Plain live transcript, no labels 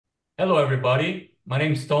Hello, everybody. My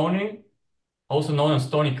name is Tony, also known as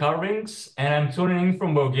Tony Carvings, and I'm tuning in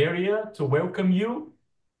from Bulgaria to welcome you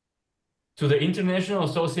to the International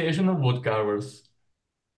Association of Woodcarvers.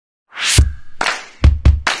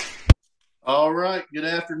 All right. Good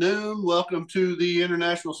afternoon. Welcome to the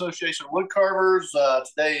International Association of Woodcarvers.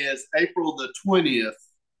 Today is April the 20th,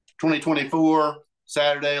 2024,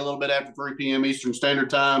 Saturday, a little bit after 3 p.m. Eastern Standard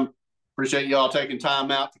Time. Appreciate you all taking time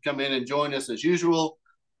out to come in and join us as usual.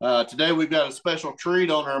 Today, we've got a special treat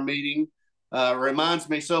on our meeting. Reminds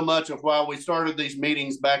me so much of why we started these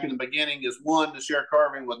meetings back in the beginning is one, to share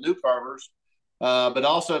carving with new carvers, but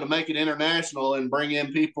also to make it international and bring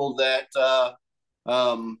in people that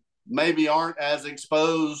maybe aren't as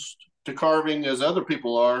exposed to carving as other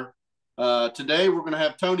people are. Today, we're going to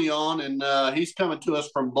have Tony on, and he's coming to us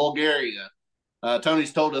from Bulgaria.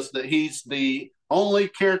 Tony's told us that he's the only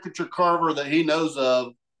caricature carver that he knows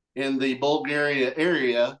of in the Bulgaria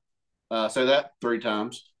area. Say that 3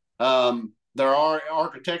 times. There are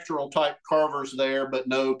architectural type carvers there, but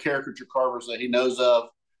no caricature carvers that he knows of.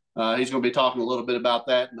 He's going to be talking a little bit about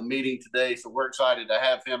that in the meeting today, so we're excited to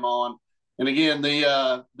have him on. And again,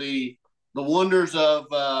 the wonders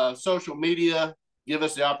of social media give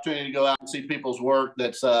us the opportunity to go out and see people's work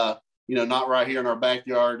that's not right here in our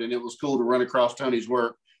backyard. And it was cool to run across Tony's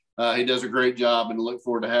work. He does a great job, and look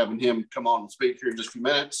forward to having him come on and speak here in just a few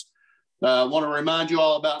minutes. I want to remind you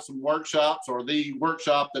all about some workshops, or the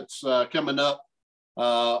workshop that's coming up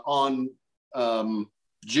on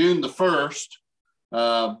June the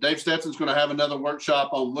 1st. Dave Stetson's going to have another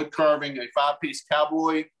workshop on wood carving a 5-piece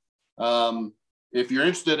cowboy. If you're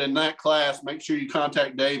interested in that class, make sure you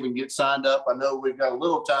contact Dave and get signed up. I know we've got a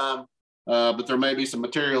little time, but there may be some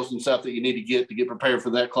materials and stuff that you need to get prepared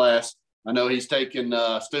for that class. I know he's taking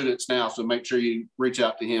students now, so make sure you reach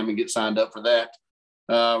out to him and get signed up for that.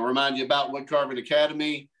 Remind you about Woodcarving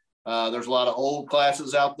Academy. There's a lot of old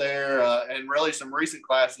classes out there, and really some recent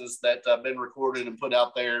classes that have been recorded and put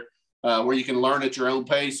out there where you can learn at your own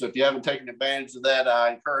pace. So if you haven't taken advantage of that,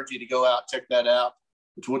 I encourage you to go out, check that out.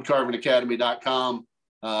 It's woodcarvingacademy.com.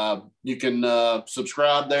 You can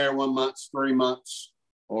subscribe there 1 month, 3 months,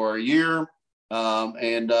 or a year.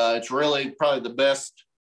 And it's really probably the best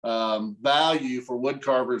value for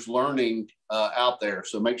woodcarvers learning out there.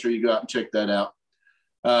 So make sure you go out and check that out.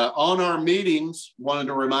 On our meetings, wanted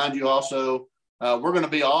to remind you also, we're going to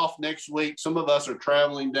be off next week. Some of us are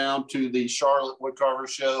traveling down to the Charlotte Woodcarver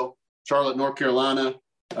Show, Charlotte, North Carolina.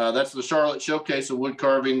 That's the Charlotte Showcase of Wood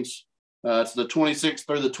Carvings. It's the 26th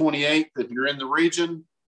through the 28th. If you're in the region,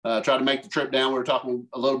 try to make the trip down. We were talking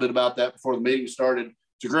a little bit about that before the meeting started.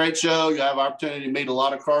 It's a great show. You have opportunity to meet a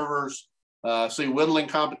lot of carvers, see whittling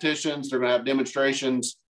competitions. They're going to have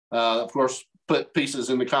demonstrations. Of course, put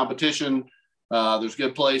pieces in the competition. There's a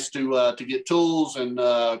good place to get tools and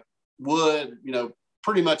wood,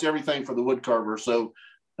 pretty much everything for the wood carver. So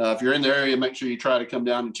if you're in the area, make sure you try to come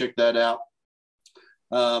down and check that out.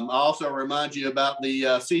 I also remind you about the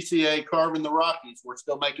CCA Carving the Rockies. We're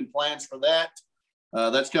still making plans for that.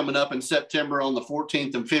 That's coming up in September on the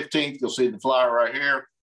 14th and 15th. You'll see the flyer right here.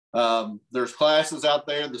 There's classes out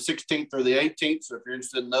there the 16th or the 18th. So if you're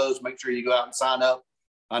interested in those, make sure you go out and sign up.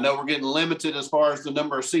 I know we're getting limited as far as the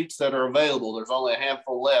number of seats that are available. There's only a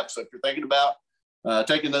handful left. So if you're thinking about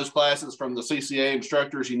taking those classes from the CCA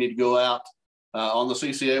instructors, you need to go out on the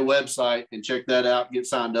CCA website and check that out, get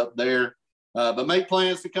signed up there. But make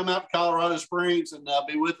plans to come out to Colorado Springs and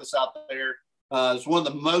be with us out there. It's one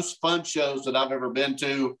of the most fun shows that I've ever been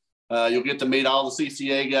to. You'll get to meet all the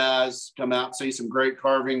CCA guys, come out and see some great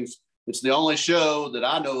carvings. It's the only show that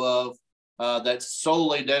I know of that's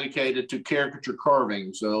solely dedicated to caricature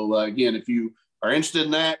carving. So again, if you are interested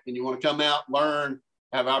in that and you want to come out, learn,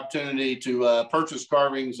 have opportunity to purchase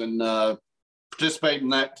carvings and participate in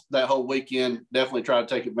that whole weekend, definitely try to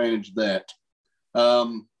take advantage of that.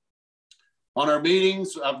 On our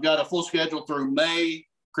meetings, I've got a full schedule through May.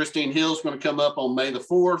 Christine Hill's going to come up on May the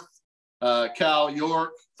 4th. Kyle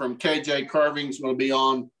York from KJ Carving is going to be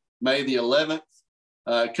on May the 11th.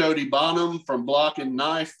 Cody Bonham from Block and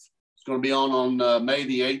Knife is going to be on May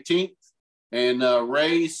the 18th. And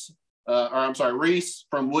Reese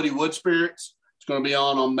from Woody Wood Spirits is going to be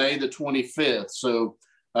on May the 25th. So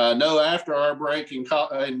no, after our break in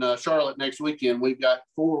Charlotte next weekend, we've got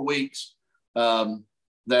 4 weeks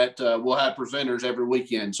that we'll have presenters every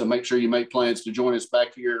weekend. So make sure you make plans to join us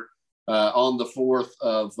back here on the 4th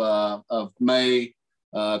of May,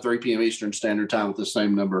 3 p.m. Eastern Standard Time with the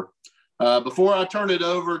same number. Before I turn it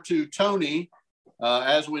over to Tony,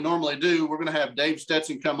 as we normally do, we're going to have Dave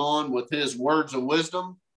Stetson come on with his words of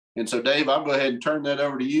wisdom. And so, Dave, I'll go ahead and turn that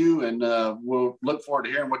over to you, and we'll look forward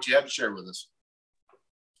to hearing what you have to share with us.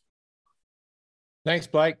 Thanks,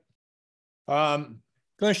 Blake. Going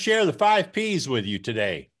to share the 5 Ps with you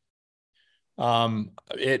today.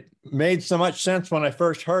 It made so much sense when I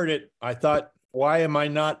first heard it. I thought, why am I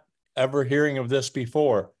not ever hearing of this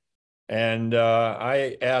before? And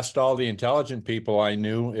I asked all the intelligent people I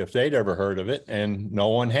knew if they'd ever heard of it, and no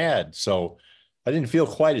one had. So I didn't feel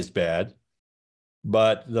quite as bad.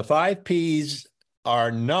 But the 5 Ps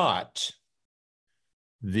are not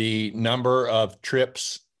the number of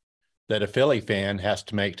trips that a Philly fan has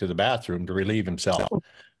to make to the bathroom to relieve himself.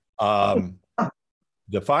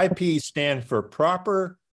 The 5 Ps stand for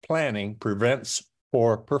proper planning prevents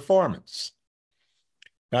poor performance.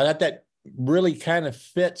 Now that really kind of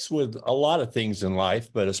fits with a lot of things in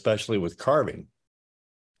life, but especially with carving.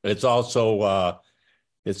 It's also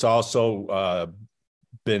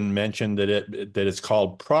been mentioned that it's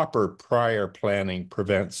called proper prior planning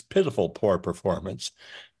prevents pitiful poor performance,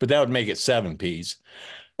 but that would make it 7 Ps.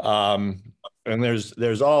 And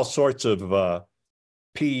there's all sorts of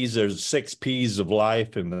Ps. There's 6 Ps of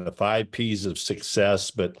life and the 5 Ps of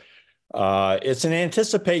success, but it's an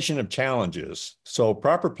anticipation of challenges. So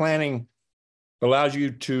proper planning allows you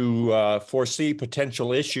to foresee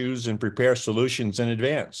potential issues and prepare solutions in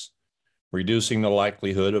advance, reducing the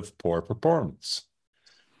likelihood of poor performance.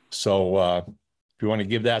 So if you want to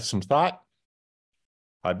give that some thought,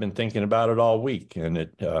 I've been thinking about it all week, and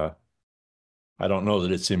I don't know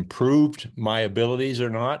that it's improved my abilities or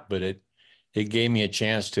not, but it gave me a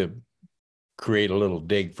chance to create a little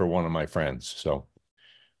dig for one of my friends. So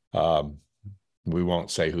we won't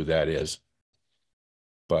say who that is,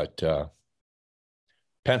 but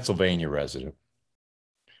Pennsylvania resident.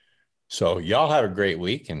 So y'all have a great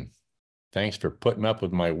week, and thanks for putting up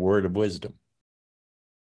with my word of wisdom.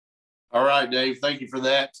 All right, Dave. Thank you for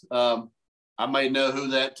that. I may know who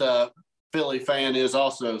that Philly fan is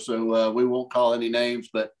also, so we won't call any names,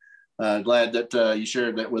 but glad that you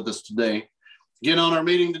shared that with us today. Again, on our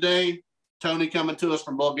meeting today, Tony coming to us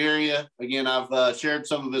from Bulgaria. Again, I've shared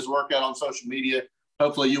some of his workout on social media.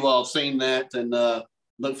 Hopefully you all have seen that, and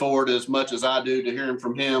look forward as much as I do to hearing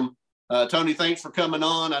from him. Tony, thanks for coming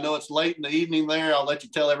on. I know it's late in the evening there. I'll let you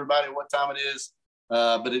tell everybody what time it is,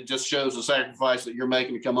 but it just shows the sacrifice that you're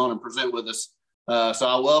making to come on and present with us. So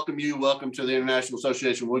I welcome you. Welcome to the International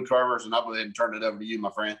Association of Woodcarvers, and I'll go ahead and turn it over to you,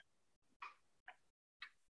 my friend.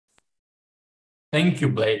 Thank you,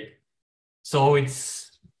 Blake. So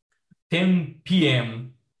it's 10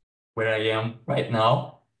 p.m. where I am right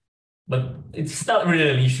now, but it's not really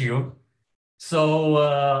an issue.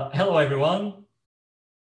 So hello, everyone.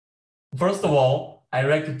 First of all, I'd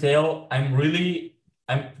like to tell I'm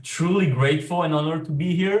truly grateful and honored to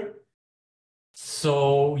be here.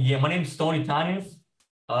 So yeah, my name is Tony Tanev.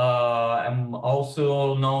 I'm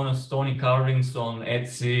also known as Tony Carvings on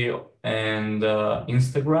Etsy and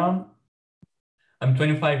Instagram. I'm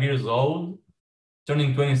 25 years old,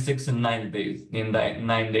 turning 26 in 9 days. In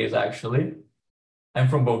 9 days, actually. I'm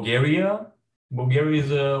from Bulgaria. Bulgaria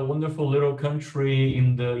is a wonderful little country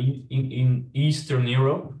in Eastern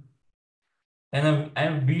Europe, and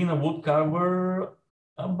I've been a woodcarver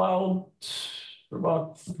about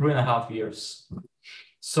 3.5 years.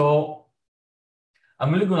 So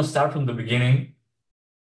I'm really gonna start from the beginning.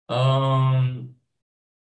 I've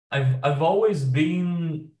always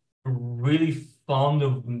been really fond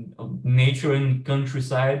of nature and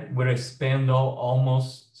countryside, where I spend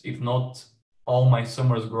almost, if not all, my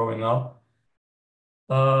summers growing up.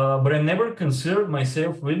 But I never considered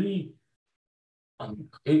myself really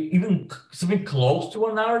even something close to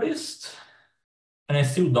an artist, and I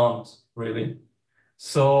still don't really.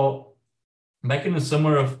 So back in the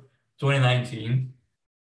summer of 2019,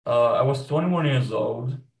 I was 21 years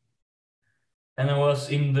old, and I was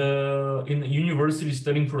in the university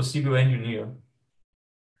studying for a civil engineer.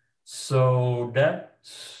 So that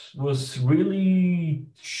was really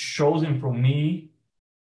chosen from me,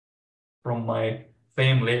 from my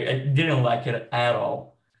family. I didn't like it at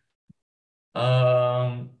all.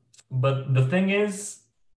 But the thing is,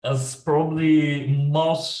 as probably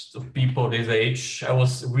most of people this age, I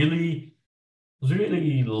was really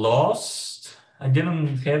lost. I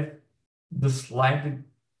didn't have the slight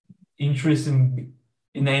interest in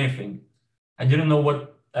anything. I didn't know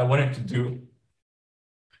what I wanted to do.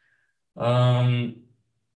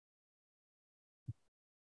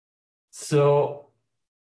 So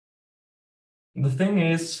the thing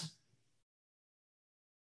is,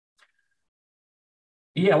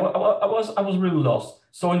 yeah, I was really lost.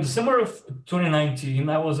 So in December of 2019,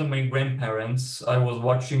 I was at my grandparents. I was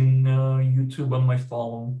watching YouTube on my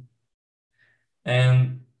phone,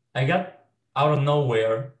 and I got out of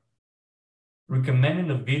nowhere recommending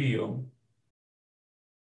a video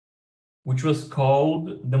which was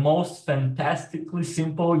called "The Most Fantastically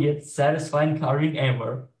Simple Yet Satisfying Carving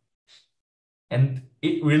Ever." And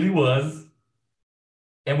it really was.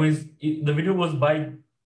 And the video was by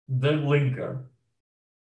the Linker.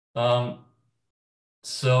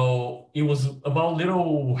 So it was about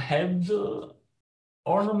little head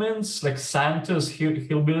ornaments, like Santas,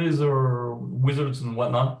 hillbillies, or wizards and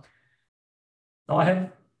whatnot. Now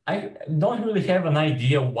I don't really have an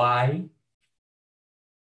idea why,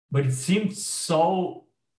 but it seemed so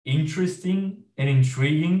interesting and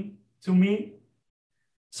intriguing to me.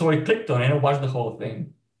 So I clicked on it and I watched the whole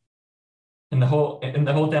thing. And the whole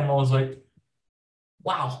time I was like,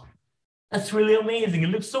 wow, that's really amazing. It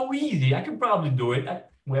looks so easy. I could probably do it.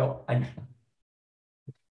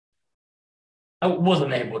 I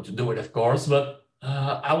wasn't able to do it, of course, but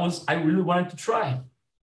I really wanted to try.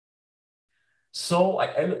 So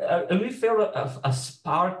I really felt a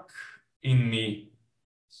spark in me,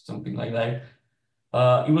 something like that.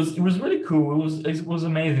 It was really cool. It was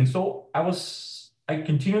amazing. So I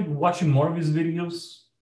continued watching more of his videos.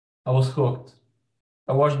 I was hooked.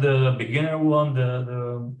 I watched the beginner one,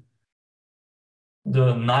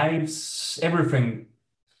 the knives, everything.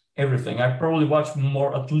 I probably watched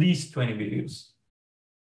more, at least 20 videos.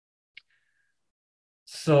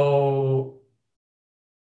 So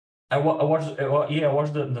I watched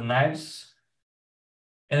the knives,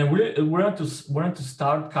 and I really wanted to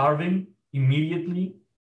start carving immediately,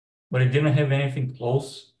 but I didn't have anything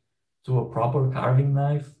close to a proper carving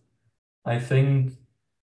knife. I think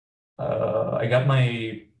I got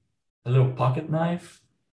my little pocket knife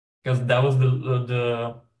because that was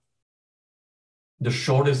the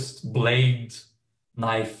shortest blade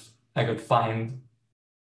knife I could find,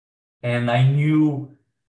 and I knew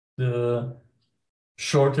the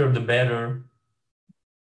shorter the better.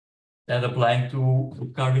 That applying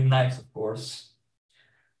to carving knives, of course.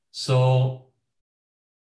 So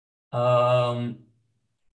I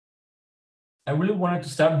really wanted to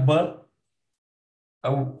start, but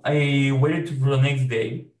I waited for the next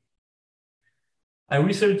day. I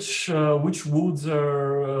researched which woods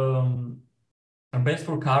are best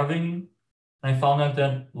for carving. I found out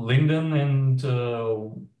that linden and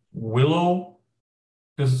willow,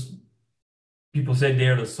 because people say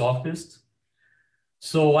they're the softest.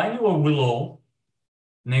 So I knew a willow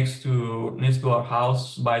next to our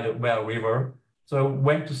house by a river. So I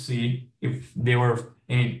went to see if there were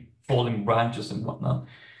any falling branches and whatnot.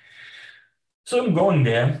 So I'm going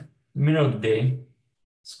there, middle of the day,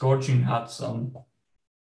 scorching hot sun,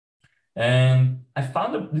 and I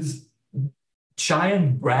found this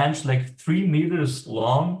giant branch, like 3 meters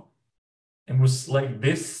long, and was like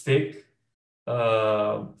this thick,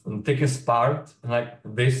 the thickest part, and like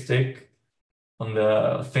this thick on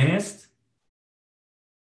the thinnest.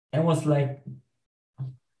 And was like,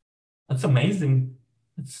 that's amazing.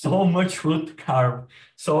 It's so much wood to carve.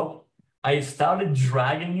 So I started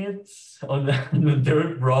dragging it on the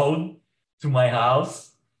dirt road to my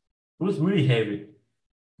house. It was really heavy.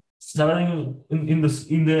 Starting in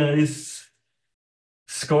this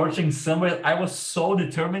scorching summer, I was so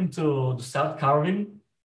determined to start carving.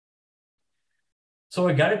 So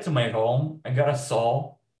I got it to my home. I got a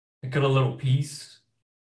saw. I cut a little piece.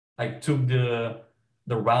 I took the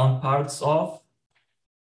round parts off,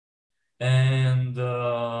 and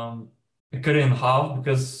I cut it in half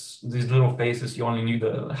because these little faces, you only need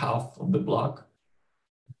the half of the block.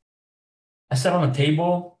 I sat on a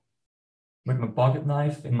table with my pocket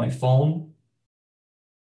knife and my phone.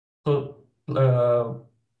 So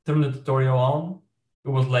turn the tutorial on. It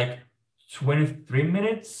was like 23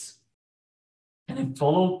 minutes, and I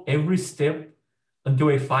followed every step until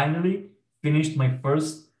I finally finished my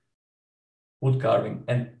first wood carving.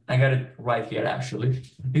 And I got it right here, actually.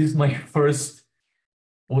 This is my first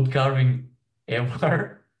wood carving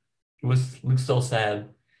ever. Looks so sad.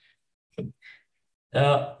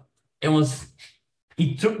 Uh,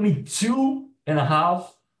 it took me 2.5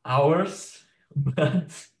 hours,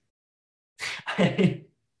 but I,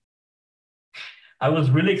 I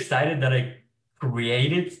was really excited that I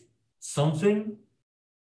created something.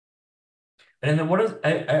 And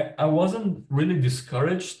I wasn't really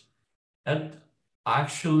discouraged. And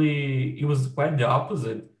actually, it was quite the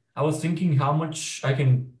opposite. I was thinking how much I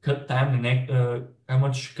can cut time how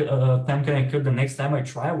much time can I cut the next time I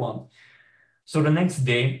try one. So the next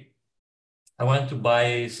day, I went to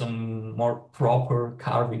buy some more proper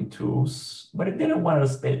carving tools, but I didn't want to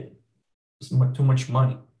spend too much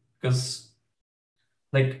money because,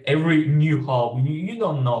 like every new hobby, you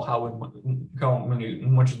don't know how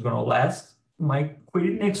much it's gonna last. I might quit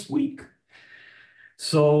it next week.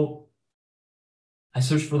 So I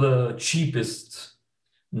searched for the cheapest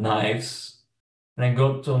knives, and I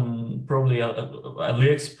got probably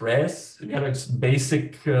AliExpress. I got a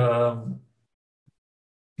basic little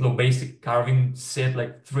basic carving set,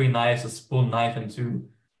 like 3 knives, a spoon knife, and two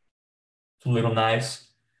little knives.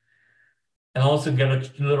 And also got a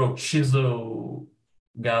little chisel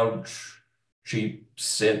gouge cheap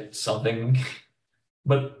set something,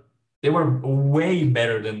 but they were way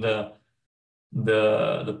better than the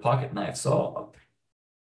pocket knife. So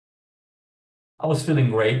I was feeling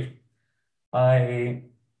great. I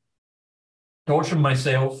tortured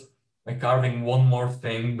myself by carving one more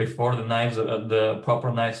thing before the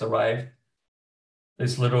proper knives arrived.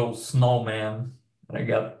 This little snowman that I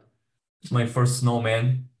got. It's my first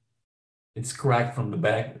snowman. It's cracked from the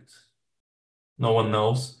back. No one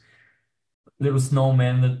knows. Little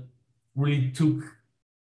snowman that really took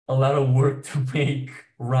a lot of work to make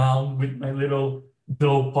round with my little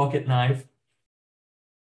dull pocket knife.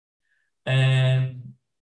 And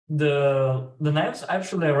the knives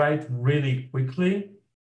actually arrived really quickly.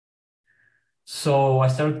 So I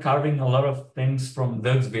started carving a lot of things from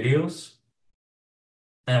Doug's videos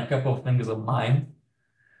and a couple of things of mine.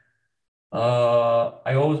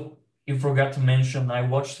 I always, you forgot to mention, I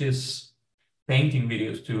watched his painting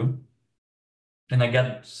videos too, and I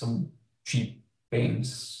got some cheap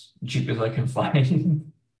paints, cheap as I can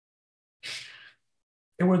find.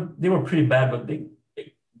 They were pretty bad, but they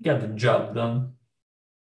got the job done.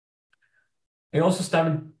 I also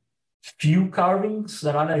started few carvings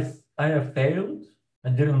that I have failed. I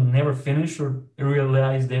didn't never finish or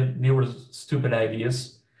realize that they were stupid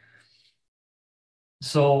ideas.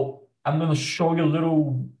 So I'm gonna show you a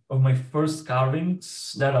little of my first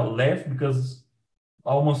carvings that are left because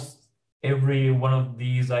almost every one of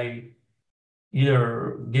these I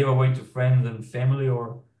either gave away to friends and family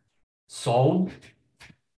or sold.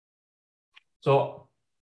 So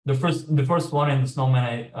the first one in the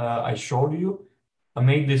snowman I showed you, I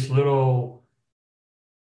made this little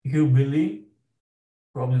hillbilly,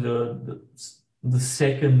 probably the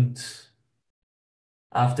second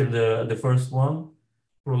after the first one,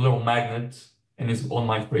 for a little magnet, and it's on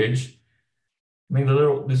my fridge. Made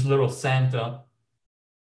this little Santa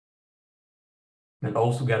that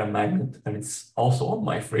also got a magnet, and it's also on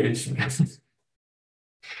my fridge.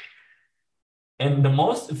 And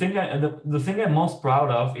the thing I'm most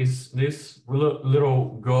proud of is this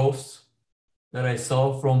little ghost that I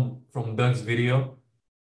saw from Doug's video.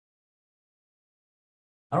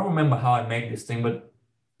 I don't remember how I made this thing, but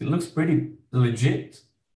it looks pretty legit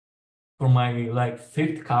for my like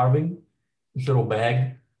fifth carving. This little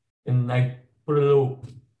bag, and I put a little,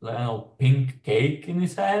 I don't know, pink cake in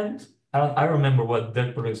his hand. I remember what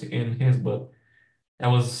Doug put in his, but that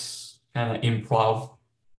was kind of improv.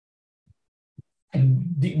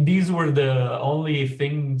 And these were the only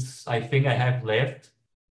things I think I have left.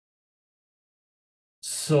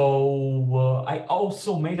 So I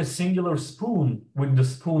also made a singular spoon with the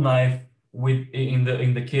spoon knife in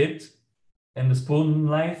the kit, and the spoon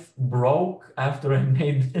knife broke after I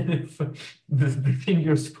made the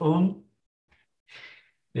finger spoon.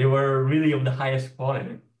 They were really of the highest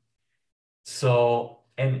quality. So,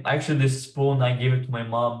 and actually, this spoon I gave it to my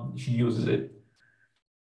mom. She uses it.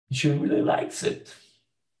 She really likes it.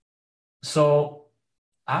 So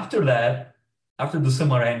after that, after the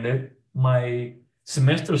summer ended, my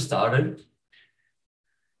semester started,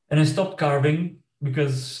 and I stopped carving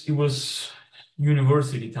because it was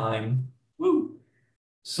university time. Woo!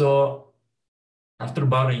 So after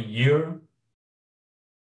about a year,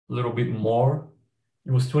 a little bit more,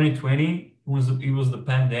 it was 2020. It was the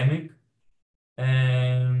pandemic,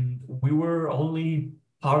 and we were only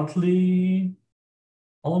partly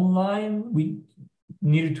online. We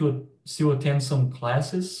needed to still attend some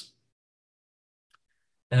classes.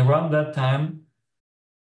 And around that time,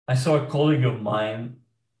 I saw a colleague of mine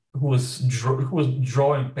who was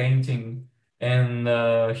drawing, painting, and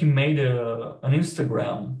he made an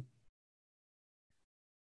Instagram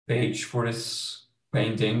page for his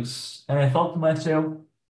paintings. And I thought to myself,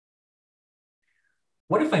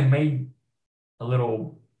 what if I made a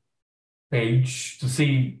little page to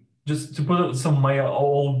see, just to put some of my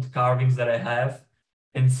old carvings that I have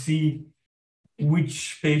and see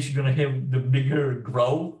which page is gonna have the bigger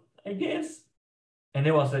growth, I guess. And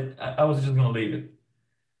it was like I was just gonna leave it.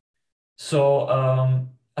 So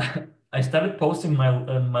I started posting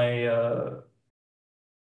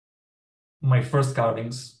my first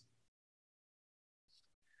carvings,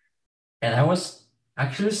 and I was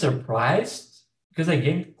actually surprised because I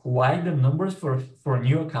gained quite the numbers for a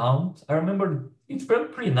new account. I remember it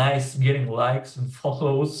felt pretty nice getting likes and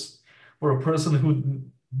follows for a person who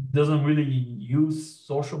doesn't really use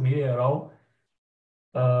social media at all.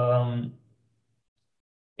 Um,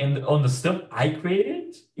 and on the stuff I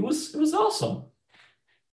created, it was awesome.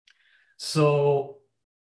 So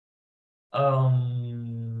I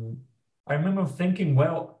remember thinking,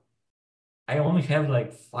 well, I only have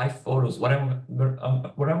like 5 photos. What am I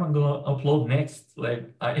gonna upload next?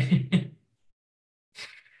 Like I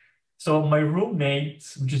so my roommate,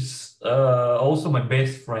 which is also my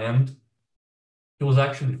best friend, he was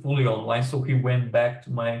actually fully online, so he went back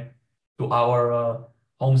to our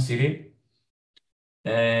home city,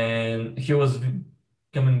 and he was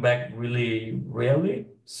coming back really rarely.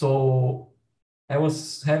 So I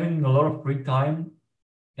was having a lot of free time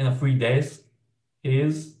and a free days.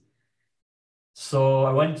 Is so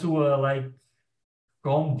I went to a like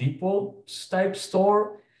Home Depot type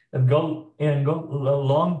store and got a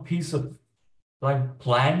long piece of like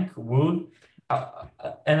plank wood.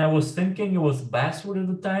 And I was thinking it was basswood at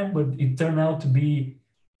the time, but it turned out to be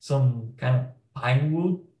some kind of pine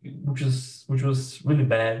wood, which was really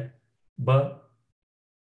bad. But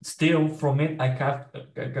still, from it, I carved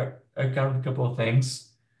a couple of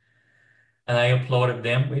things and I uploaded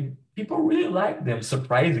them. People really liked them,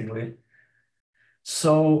 surprisingly.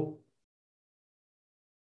 So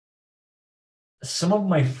some of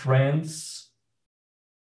my friends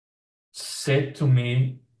said to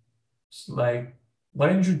me, like, why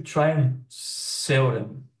don't you try and sell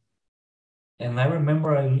them? And I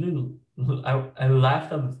remember I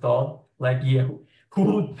laughed at the thought, like, yeah, who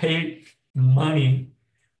would pay money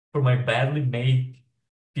for my badly made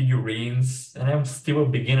figurines? And I'm still a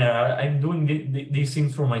beginner. I'm doing these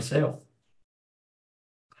things for myself.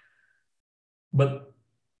 But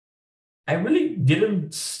I really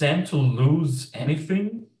didn't stand to lose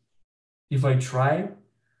anything if I tried.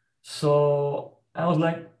 So I was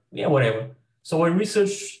like, yeah, whatever. So I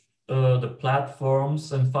researched the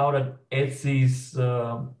platforms and found that Etsy is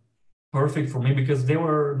perfect for me because there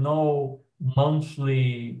were no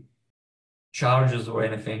monthly charges or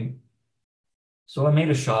anything. So I made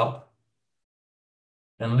a shop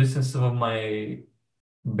and listed some of my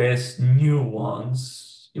best new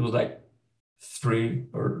ones. It was like 3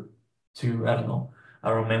 or 2, I don't know.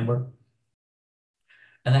 I remember.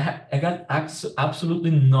 And I got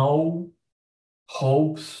absolutely no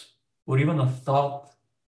hopes or even a thought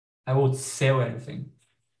I would sell anything.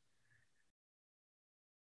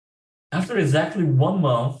 After exactly 1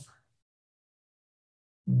 month,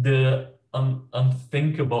 the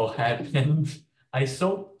unthinkable happened. I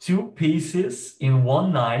sold 2 pieces in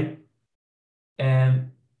one night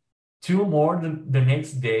and two more the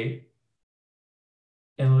next day.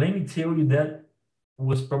 And let me tell you, that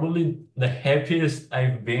was probably the happiest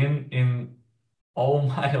I've been in all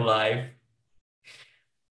my life.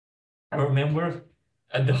 I remember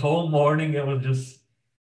the whole morning I was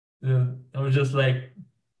just like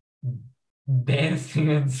dancing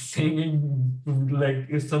and singing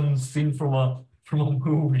like some scene from a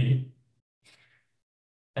movie.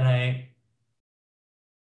 And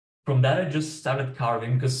from that I just started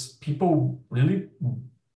carving because people really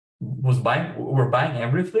were buying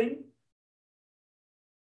everything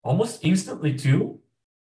almost instantly too.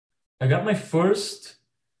 I got my first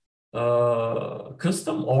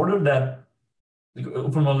custom order that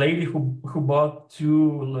from a lady who bought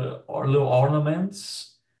two little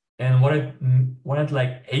ornaments and wanted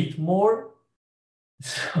like 8 more.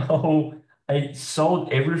 So I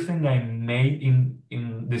sold everything I made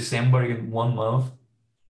in December in 1 month.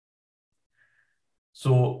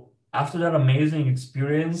 So after that amazing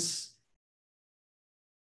experience,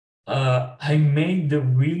 I made the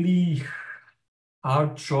really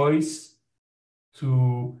hard choice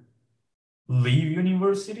to leave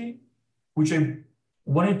university, which I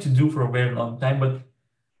wanted to do for a very long time, but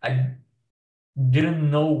I didn't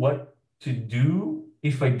know what to do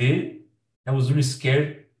if I did. I was really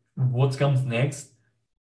scared of what comes next.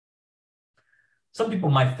 Some people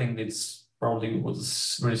might think this probably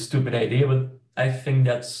was a really stupid idea, but I think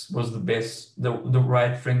that was the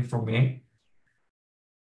right thing for me.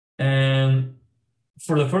 And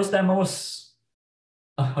for the first time, I was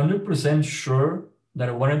 100% sure that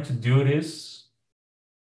I wanted to do this,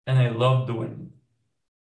 and I love doing it.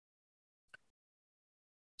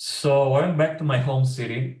 So I went back to my home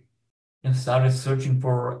city and started searching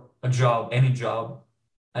for a job, any job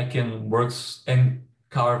I can and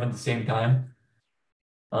carve at the same time.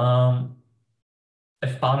 Um, I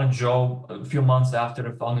found a job a few months after.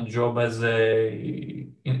 I found a job as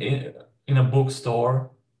in a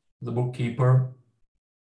bookstore, the bookkeeper.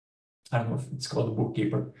 I don't know if it's called a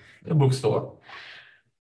bookkeeper, a bookstore.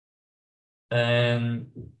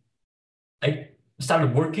 And I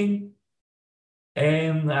started working,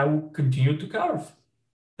 and I continued to carve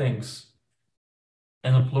things.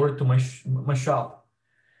 and upload it to my shop.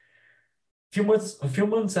 A few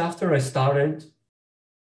months after I started,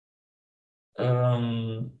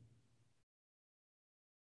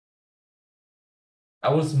 I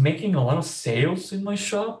was making a lot of sales in my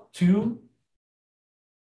shop too.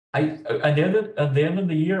 At the end of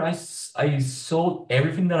the year, I sold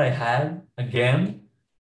everything that I had again,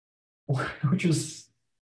 which is,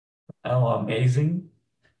 I don't know, amazing.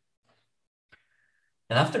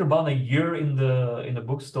 And after about a year in the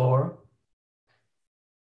bookstore,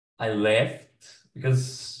 I left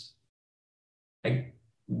because I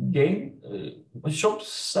gained my shop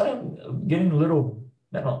started getting a little.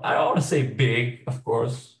 I don't want to say big, of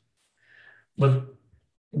course, but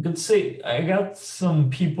you could say I got some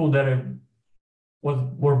people that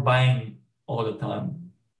were buying all the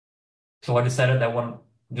time. So I decided I want to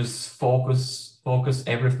just focus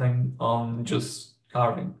everything on just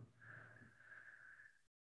carving.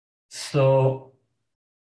 So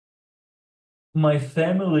my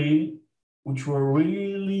family, which were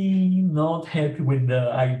really not happy with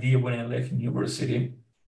the idea when I left university,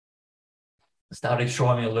 started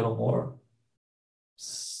showing me a little more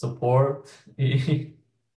support.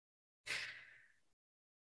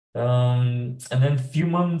 And then a few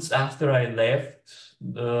months after I left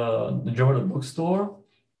the job at the bookstore,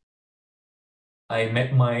 I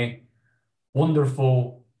met my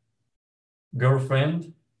wonderful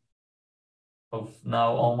girlfriend of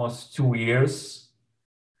now almost 2 years.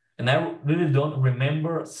 And I really don't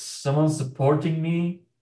remember someone supporting me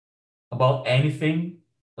about anything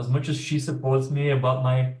as much as she supports me about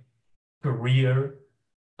my career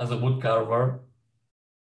as a woodcarver.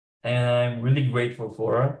 And I'm really grateful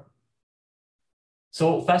for her.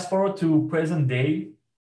 So fast forward to present day,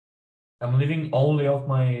 I'm living only off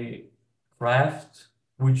my craft,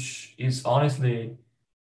 which is honestly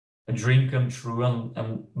a dream come true, and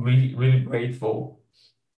I'm really, really grateful.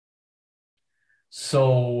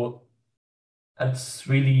 So that's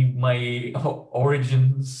really my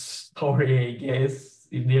origin story, I guess.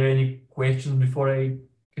 If there are any questions before I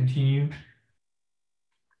continue.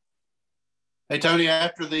 Hey Tony,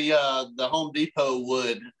 after the Home Depot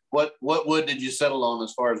wood, what wood did you settle on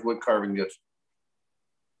as far as wood carving goes?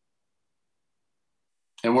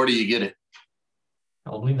 And where do you get it?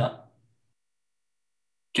 Probably not.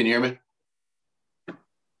 Can you hear me?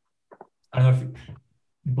 I don't know if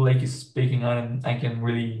Blake is speaking on and I can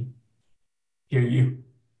really hear you.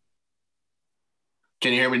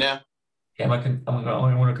 Can you hear me now? Yeah, I'm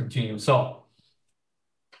gonna continue. So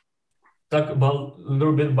talk about a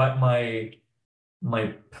little bit about my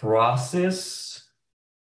process.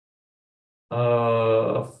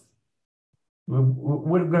 We're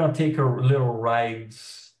gonna take a little ride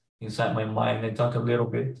inside my mind and talk a little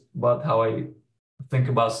bit about how I think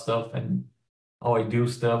about stuff and how I do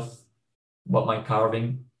stuff about my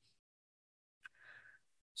carving.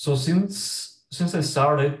 So since I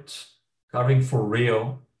started carving for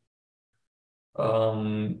real,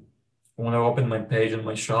 when I opened my page in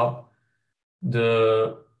my shop,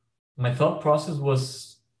 my thought process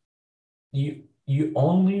was you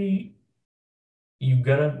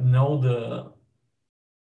gotta know the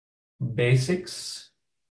basics,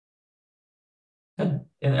 and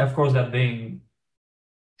of course that being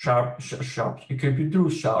sharp. You keep it through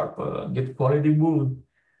sharp, get quality wood,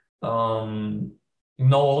 um,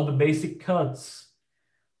 know all the basic cuts,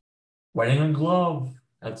 wearing a glove.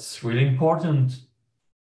 That's really important.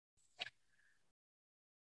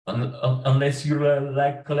 Unless you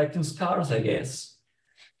like collecting scars, I guess.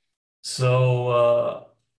 So,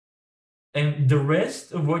 and the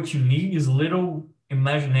rest of what you need is little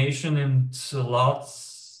imagination and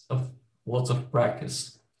lots of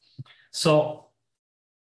practice. So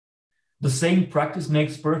the same practice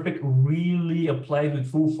makes perfect really applied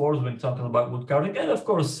with full force when talking about wood carving, and of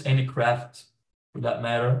course any craft for that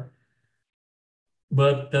matter.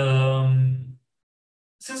 But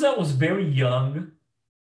since I was very young,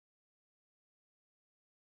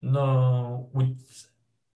 no, with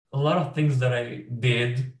a lot of things that I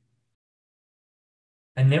did,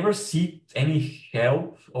 I never seeked any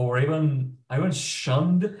help, or even I even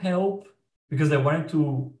shunned help because I wanted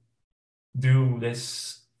to do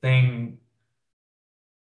this thing,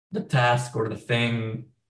 the task or the thing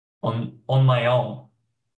on my own.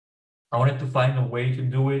 I wanted to find a way to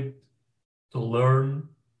do it, to learn,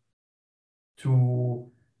 to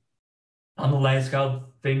analyze how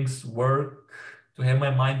things work, to have my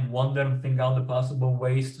mind wander and think out the possible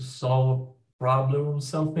ways to solve a problem or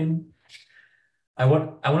something. I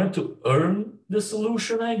wanted to earn the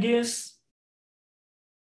solution, I guess.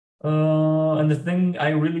 And the thing I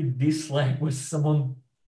really disliked was someone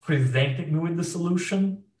presenting me with the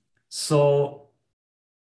solution. So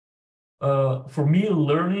for me,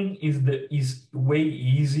 learning is way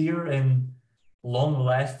easier and long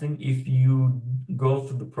lasting if you go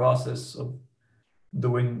through the process of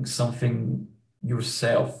doing something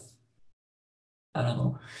yourself. I don't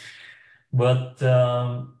know, but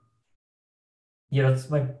yeah, that's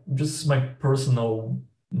just my personal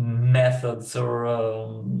methods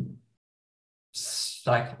or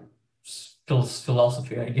psych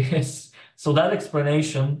philosophy, I guess. So that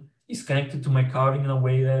explanation is connected to my carving in a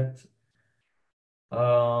way that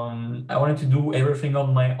I wanted to do everything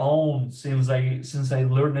on my own since I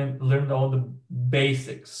learned all the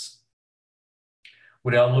basics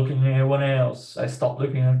without looking at anyone else. I stopped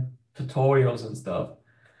looking at tutorials and stuff.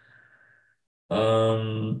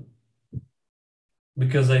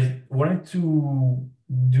 Because I wanted to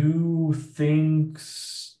do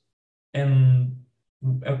things and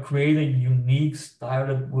create a unique style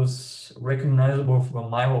that was recognizable from a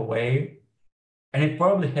mile away. And it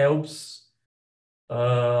probably helps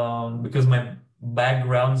because my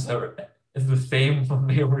backgrounds are the same from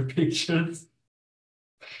every pictures.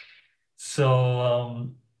 So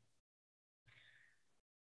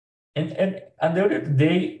and at the end of the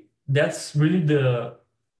day, that's really the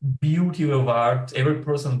beauty of art. Every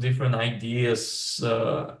person different ideas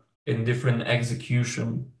in different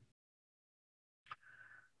execution.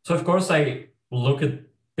 So of course I look at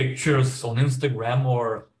pictures on Instagram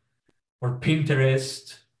or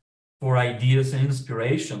Pinterest for ideas and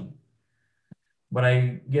inspiration. But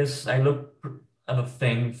I guess I look at a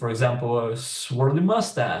thing, for example, a swirly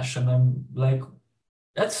mustache, and I'm like,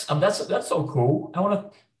 that's so cool.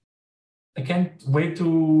 I can't wait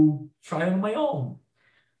to try it on my own.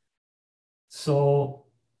 So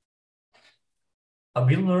I've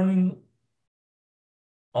been learning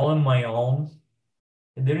all on my own.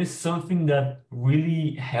 And there is something that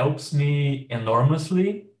really helps me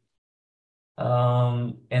enormously.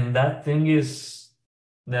 And that thing is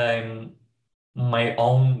that I'm my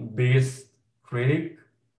own biggest critic,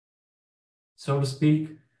 so to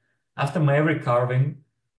speak. After my every carving,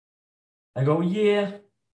 I go, yeah,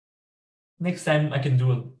 next time I can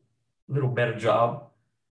do a little better job.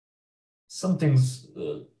 Some things,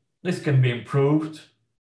 this can be improved.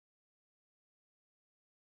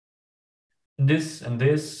 This and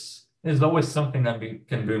this. There's always something that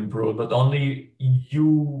can be improved, but only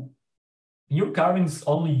you, your carvings,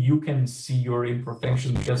 only you can see your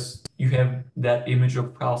imperfections because you have that image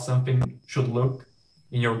of how something should look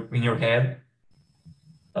in your head.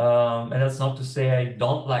 And that's not to say I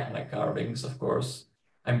don't like my carvings, of course.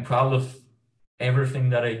 I'm proud of everything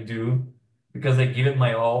that I do because I give it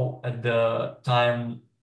my all at the time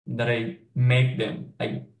that I make them.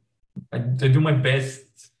 I do my best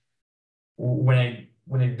when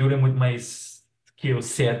I do them with my skill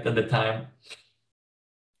set at the time.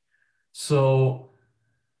 So,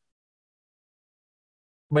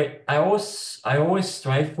 but I always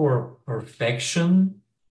strive for perfection,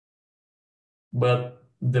 but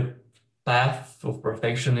the path of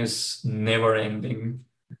perfection is never ending.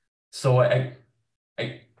 So I,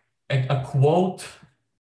 a quote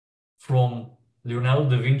from Leonardo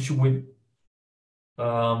da Vinci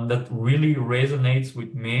that really resonates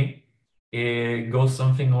with me. It goes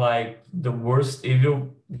something like the worst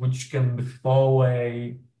evil which can befall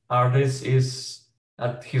a artist is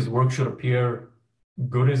that his work should appear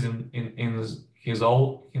good as in his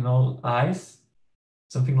own eyes,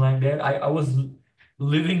 something like that. I was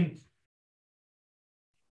living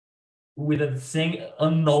with that saying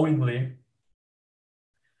unknowingly.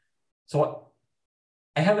 So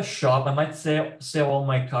I have a shop. I might sell all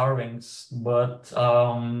my carvings, but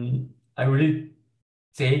I really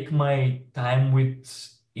take my time with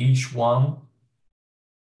each one.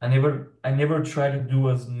 I never try to do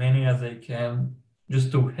as many as I can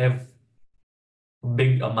just to have a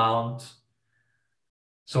big amount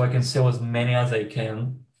so I can sell as many as I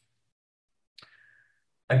can.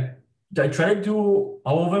 I I try to do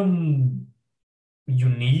all of them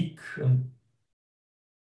unique, and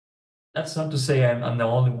that's not to say I'm the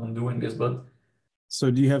only one doing this, but So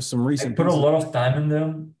do you have some I recent put a pieces? lot of time in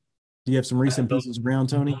them. Do you have some I recent don't, pieces around,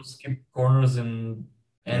 Tony? don't skip corners in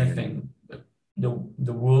anything. The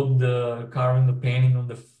wood, the carving, the painting on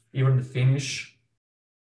even the finish.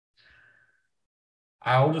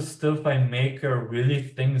 All the stuff I make are really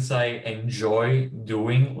things I enjoy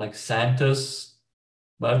doing, like Santas,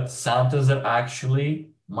 but Santas are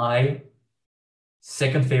actually my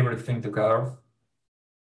second favorite thing to carve.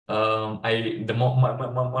 My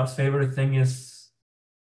most favorite thing is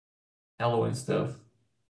Halloween stuff.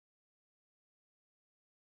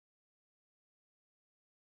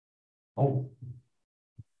 Oh,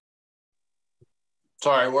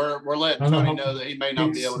 Sorry, we're letting I don't know Tony how know to that he may not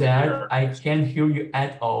be fix able to that. hear. I can't hear you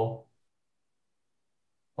at all.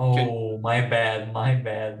 Oh, my bad, my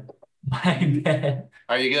bad, my bad.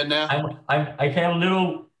 Are you good now? I have a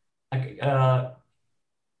little. Can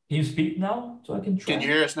you speak now so I can try? Can you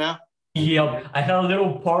hear us now? Yeah, I have a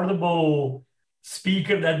little portable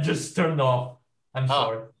speaker that just turned off. I'm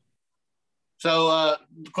sorry. So,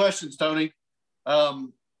 questions, Tony.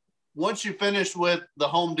 Once you finish with the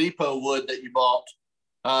Home Depot wood that you bought,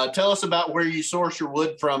 tell us about where you source your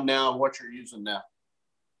wood from now and what you're using now.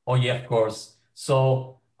 Oh yeah, of course.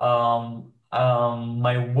 So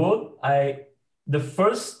my wood, the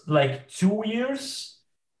first like 2 years,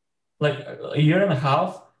 like a year and a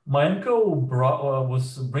half, my uncle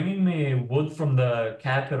was bringing me wood from the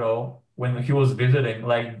capital when he was visiting,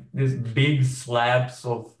 like these big slabs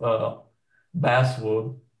of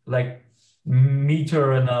basswood, like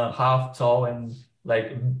meter and a half tall and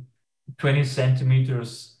like 20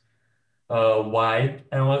 centimeters wide,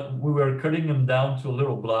 and we were cutting them down to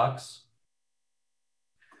little blocks.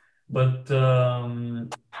 But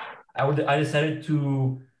I decided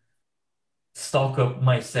to stock up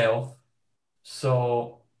myself.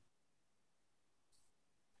 So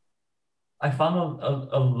I found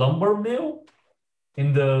a lumber mill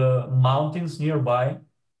in the mountains nearby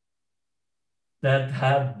that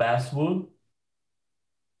had basswood,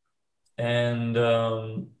 and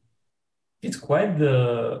it's quite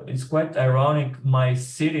ironic. My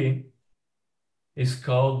city is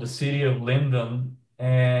called the city of Linden,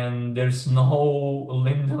 and there's no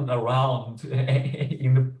Linden around in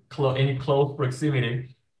any close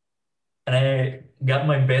proximity. And I got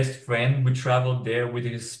my best friend. We traveled there with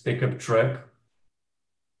his pickup truck,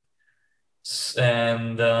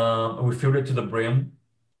 and we filled it to the brim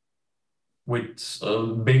with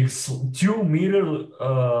big 2 meter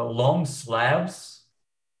long slabs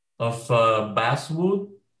of basswood,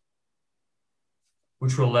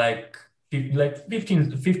 which were like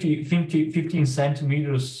 15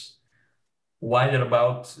 centimeters wide and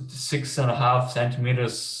about 6.5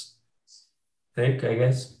 centimeters thick, I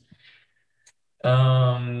guess.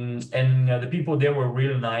 And the people there were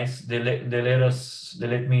really nice. They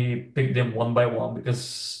let me pick them one by one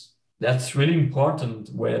because that's really important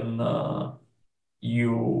when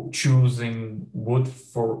you choosing wood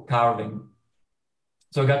for carving.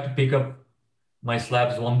 So I got to pick up my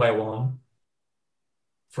slabs one by one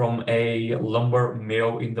from a lumber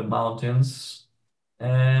mill in the mountains,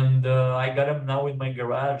 and I got them now in my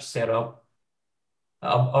garage set up. I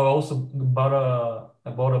also bought a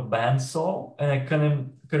bandsaw, and I cut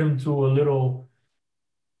them to a little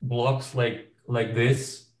blocks like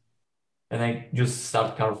this, and I just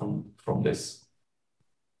start carving from this.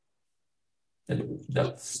 And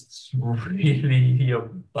that's really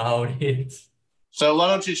about it. So why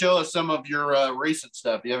don't you show us some of your recent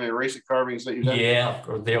stuff? Do you have any recent carvings that you've done? Yeah, of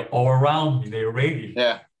course, they're all around me. They're ready.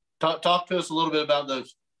 Yeah. Talk to us a little bit about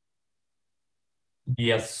those.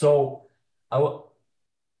 Yes. So I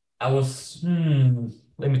was.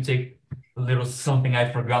 Let me take a little something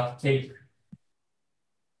I forgot to take.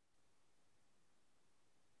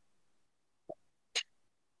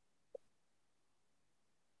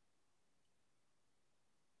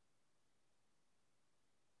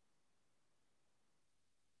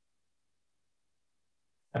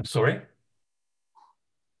 I'm sorry.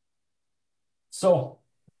 So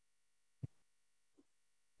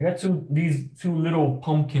I got these two little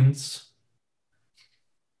pumpkins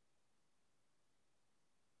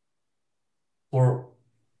for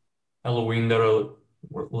Halloween that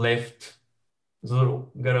were left.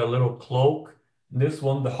 Got a little cloak. This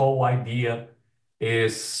one, the whole idea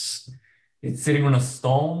is it's sitting on a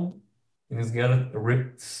stone and it's got a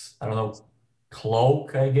ripped, I don't know,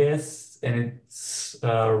 cloak, I guess, and its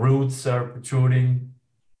roots are protruding.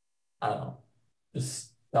 I don't know,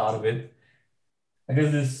 just thought of it. I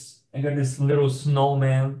got this little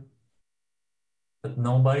snowman that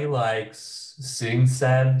nobody likes, sitting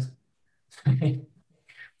sad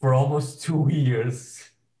for almost 2 years.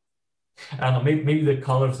 I don't know, maybe the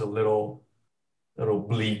color's a little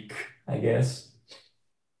bleak, I guess.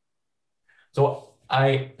 So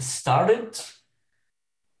I started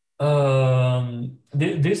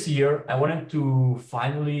this year. I wanted to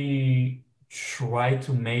finally try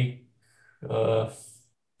to make uh,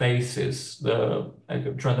 faces. I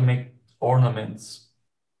could try to make ornaments,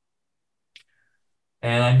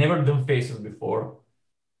 and I never done faces before.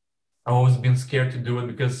 I've always been scared to do it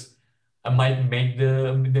because I might make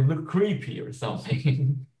them look creepy or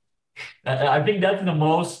something. I think that's the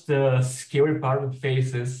most scary part of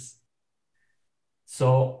faces.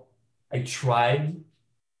 So I tried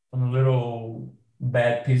on a little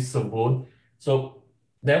bad piece of wood. So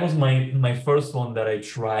that was my first one that I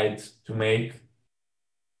tried to make.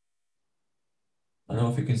 I don't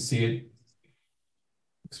know if you can see it.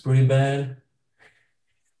 It's pretty bad.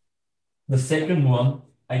 The second one,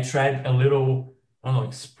 I tried a little, I don't know,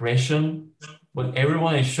 expression, but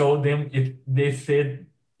everyone I showed them, they said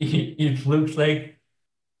it looks like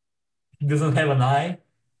it doesn't have an eye.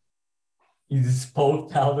 It's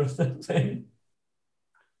poked out or something.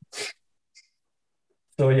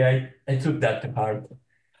 So yeah, I took that to heart.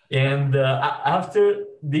 And after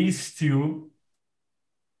these two,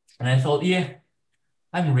 and I thought, yeah,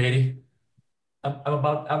 I'm ready.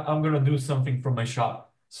 I'm gonna do something from my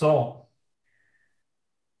shop. So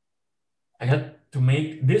I had to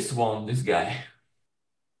make this one, this guy.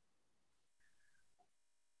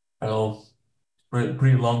 I don't know,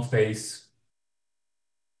 pretty long face.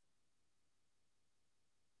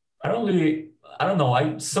 I don't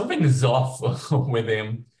know. Something is off with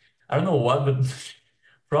him. I don't know what, but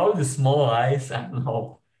probably the small eyes. I don't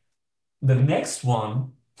know. The next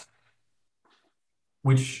one,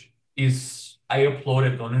 which is I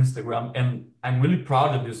uploaded on Instagram, and I'm really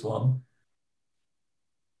proud of this one.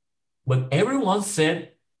 But everyone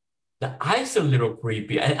said the eyes are a little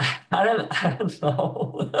creepy. I don't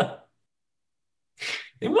know.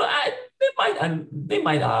 They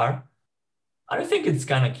might are. I think it's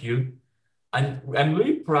kind of cute. I'm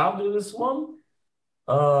really proud of this one.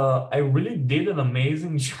 I really did an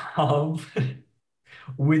amazing job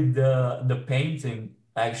with the painting,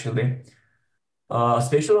 actually.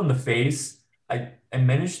 Especially on the face. I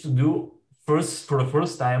managed to do for the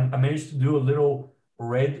first time, I managed to do a little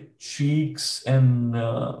red cheeks and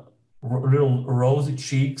little rosy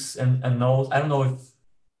cheeks and nose. I don't know if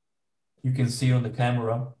you can see on the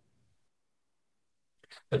camera,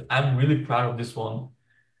 but I'm really proud of this one.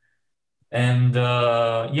 And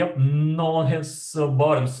yep, no one has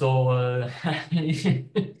bought them, so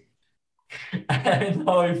I don't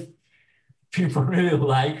know if people really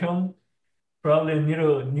like them. Probably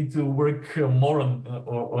need to work more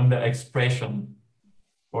on the expression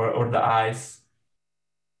or the eyes.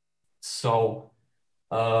 So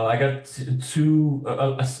I got two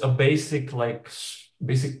a basic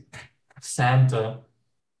basic Santa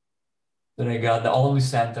that I got, the only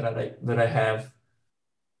Santa that I have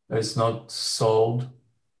that is not sold.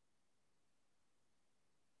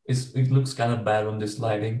 It looks kind of bad on this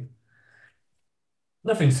lighting.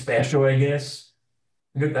 Nothing special, I guess.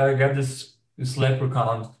 I got this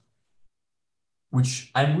leprechaun,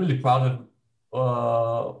 which I'm really proud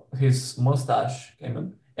of. His mustache came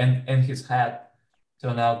in, and his hat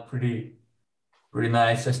turned out pretty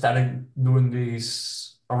nice. I started doing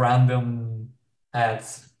these random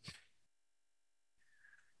hats.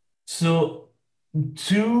 So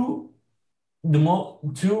two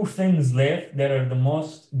two things left that are the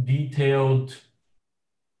most detailed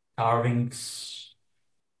carvings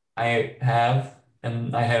I have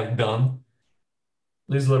and I have done.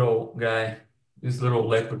 This little guy, this little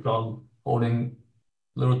leprechaun holding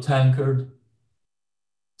little tankard.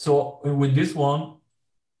 So with this one,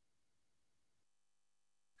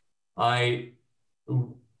 I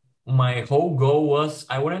my whole goal was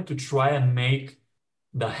I wanted to try and make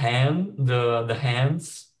the hands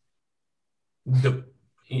the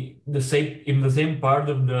the same in the same part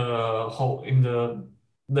of the whole in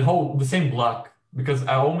the whole the same block, because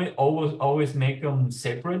I always make them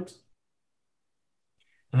separate,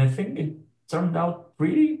 and I think it turned out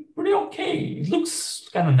pretty okay. It looks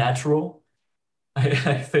kind of natural.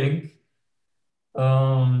 I think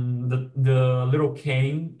the little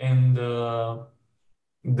cane and the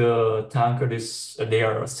tankard is they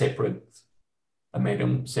are separate. I made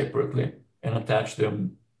them separately and attached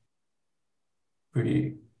them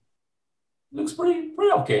pretty looks pretty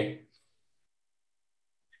okay.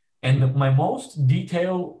 And my most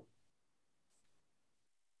detailed,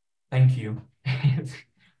 thank you,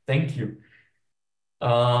 thank you.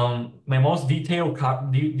 My most detailed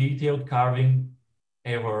carving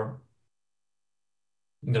ever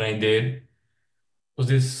that I did was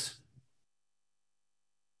this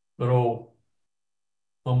little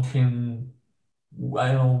pumpkin.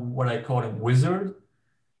 I don't know what I call it, wizard.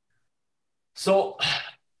 So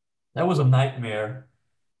that was a nightmare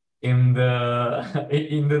in the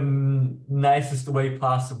in the nicest way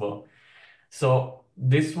possible. So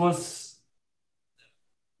this was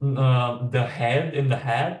the head and the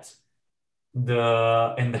hat,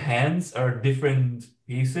 the hands are different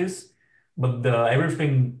pieces, but the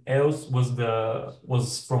everything else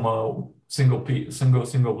was from a single piece,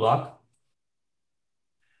 single block.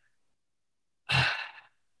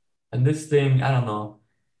 And this thing, I don't know,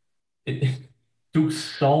 it took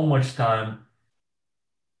so much time.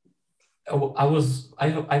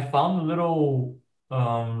 I found a little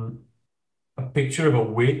a picture of a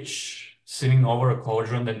witch sitting over a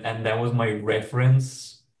cauldron, and that was my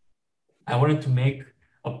reference. I wanted to make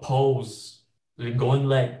a pose, like going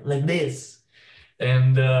like this,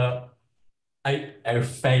 and I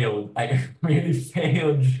failed. I really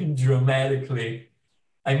failed dramatically.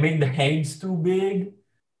 I made the hands too big.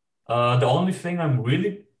 The only thing I'm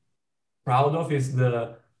really proud of is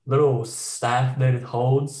the little staff that it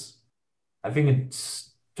holds. I think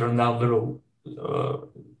it's uh,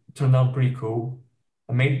 turned out pretty cool.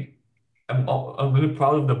 I made I'm really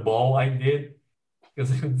proud of the ball I did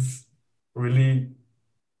because it's really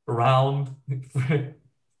round.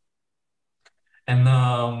 And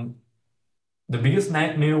the biggest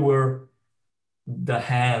nightmare were the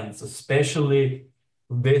hands, especially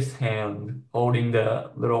this hand holding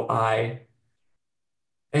the little eye.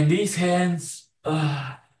 And these hands,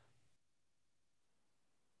 oh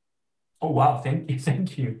wow, thank you,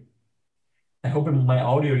 thank you. I hope my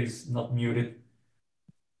audio is not muted.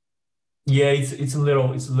 Yeah, it's a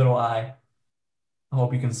little eye. I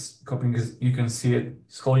hope you can you can see it.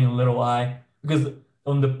 It's holding a little eye because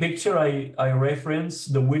on the picture I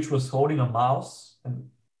referenced the witch was holding a mouse and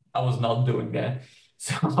I was not doing that.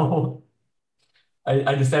 So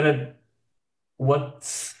I decided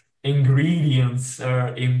what ingredients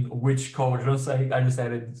are in which cauldrons. I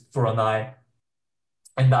decided for an eye,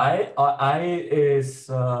 and the eye is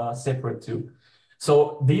separate too.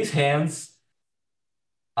 So these hands,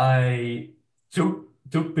 I took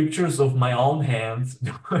pictures of my own hands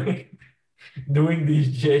doing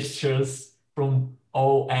these gestures from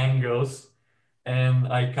all angles, and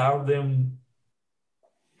I carved them.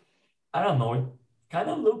 I don't know. It kind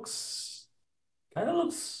of looks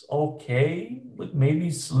okay, but maybe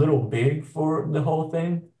it's a little big for the whole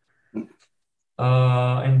thing.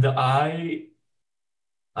 And the eye,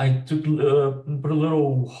 I took put a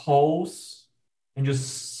little holes and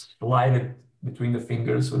just slide it between the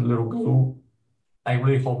fingers with a little glue. I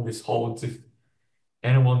really hope this holds if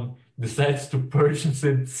anyone decides to purchase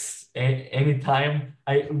it anytime.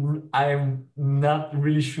 I'm not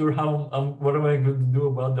really sure how what am I going to do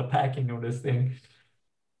about the packing of this thing.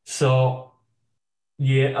 So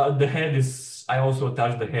yeah, the head is. I also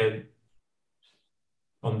attached the head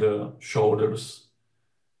on the shoulders.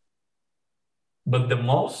 But the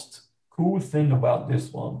most cool thing about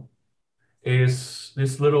this one is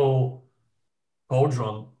this little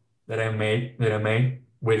cauldron that I made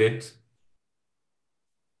with it.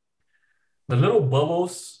 The little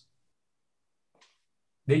bubbles,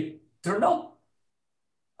 they turned out.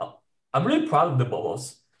 I'm really proud of the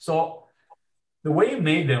bubbles. So the way I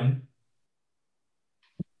made them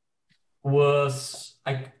was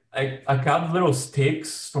I carved little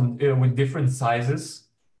sticks from with different sizes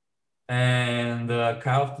and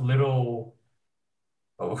carved little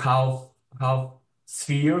half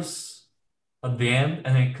spheres at the end,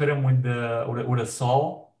 and I cut them with with a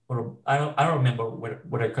saw, or I don't remember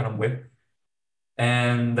what I cut them with,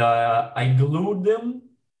 and I glued them.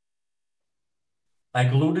 I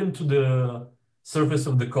glued them to the surface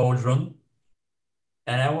of the cauldron,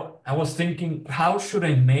 and I was thinking, how should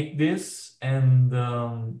I make this, and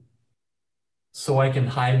so I can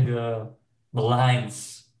hide the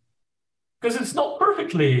lines because it's not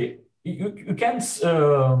perfectly. You can't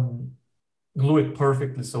glue it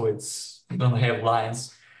perfectly so it's you don't have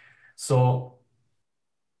lines. So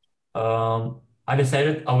I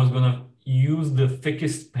decided I was gonna use the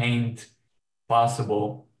thickest paint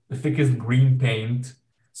possible, the thickest green paint.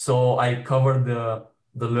 So I covered the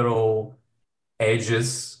little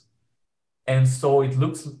edges, and so it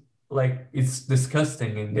looks like it's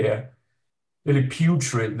disgusting in there, really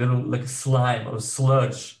putrid, little like slime or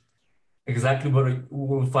sludge. Exactly what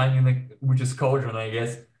we'll find in the witch's cauldron, I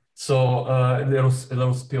guess. So a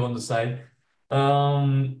little spill on the side.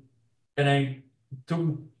 And I took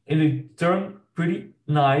and it turned pretty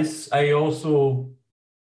nice. I also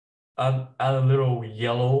add a little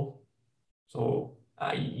yellow, so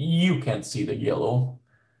you can't see the yellow,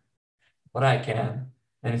 but I can,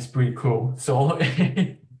 and it's pretty cool. So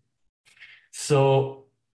so,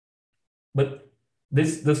 but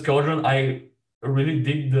this cauldron, I really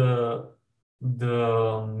dig the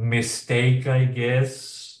mistake, I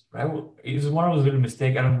guess. It's one of those little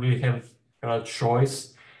mistake. I don't really have a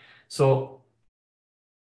choice. So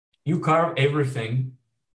you carve everything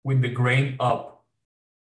with the grain up.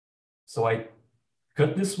 So I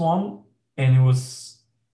cut this one, and it was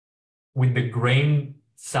with the grain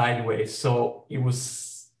sideways. So it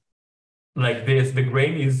was like this. The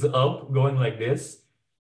grain is up, going like this.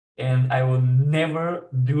 And I will never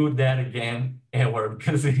do that again, ever,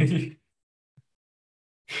 because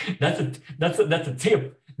That's a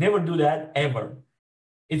tip. Never do that ever.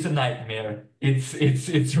 It's a nightmare.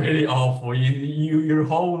 It's really awful. Your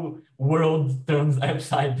whole world turns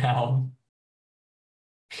upside down.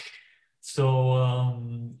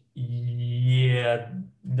 So yeah,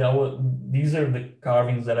 these are the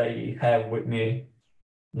carvings that I have with me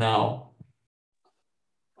now.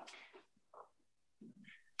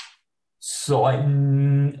 So I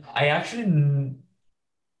actually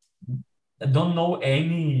don't know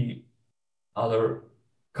any other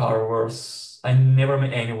carvers. I never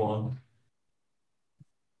met anyone.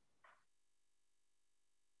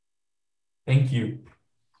 Thank you.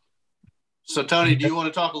 So, Tony, do you want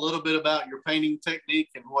to talk a little bit about your painting technique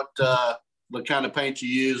and what kind of paint you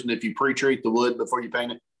use, and if you pre-treat the wood before you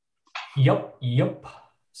paint it? Yep.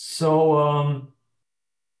 So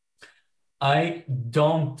I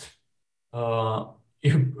don't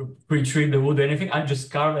pre-treat the wood or anything. I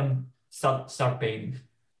just carve and start painting.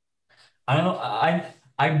 I don't know.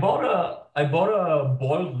 I bought a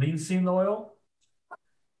boiled linseed oil,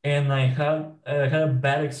 and I had a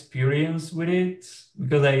bad experience with it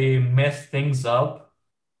because I messed things up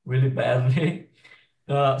really badly.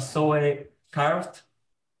 So I carved.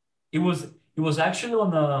 It was actually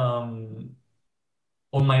on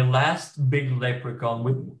my last big leprechaun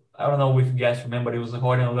with, I don't know if you guys remember, it was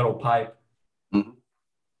holding a little pipe. Mhm.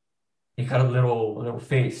 It had a little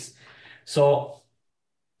face. So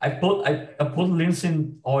I put boiled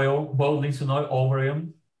linseed oil over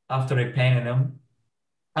him after I painted him,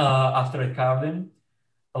 after I carved him.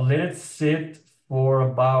 I let it sit for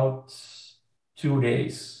about 2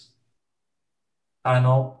 days. I don't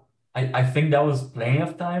know. I think that was plenty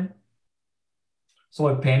of time. So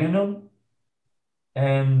I painted him,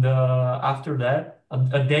 and after that,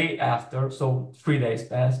 a day after, so 3 days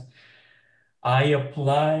passed. I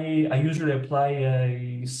usually apply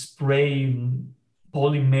a spray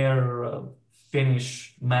polymer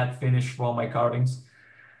matte finish for all my carvings.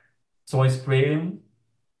 So I spray them,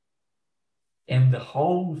 and the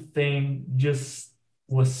whole thing just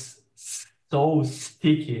was so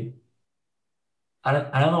sticky. I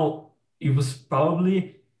don't know. It was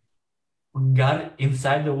probably got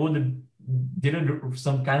inside the wood and did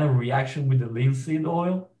some kind of reaction with the linseed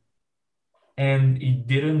oil, and it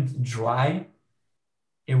didn't dry.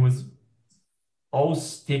 It was all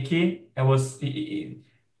sticky. A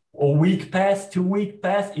week passed, 2 week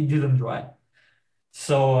passed, it didn't dry.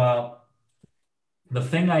 So the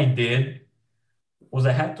thing I did was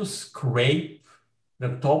I had to scrape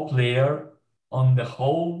the top layer on the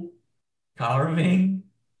whole carving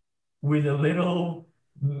with a little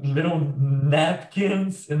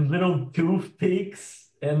napkins and little toothpicks,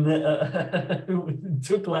 and it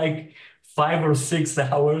took like 5 or 6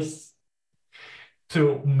 hours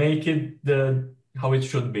to make it how it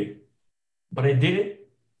should be. But I did it,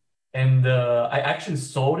 and I actually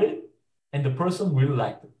sold it, and the person really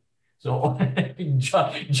liked it. So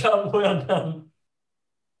job well done.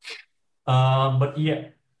 But yeah,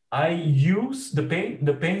 I use the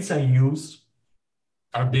paints I use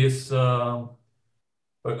are this a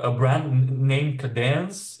brand named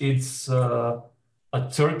Cadence. It's a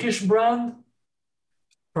Turkish brand,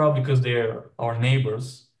 probably because they're our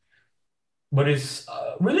neighbors. But it's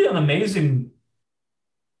really an amazing.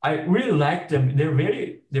 I really like them.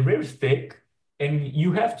 They're very thick, and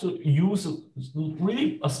you have to use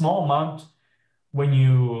really a small amount when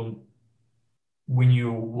you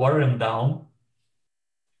water them down.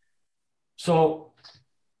 So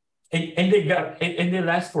and they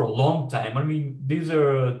last for a long time. I mean, these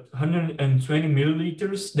are 120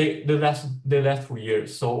 milliliters. They last for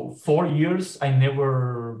years. So 4 years, I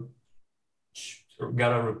never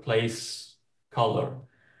gotta replace color.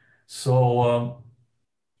 So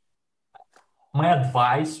my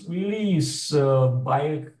advice really is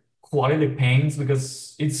buy quality paints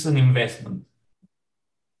because it's an investment.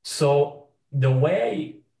 So the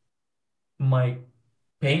way my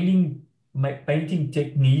painting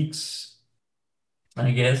techniques,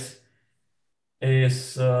 I guess,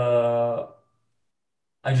 is I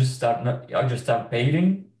just start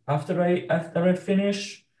painting after I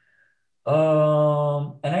finish.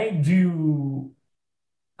 And I do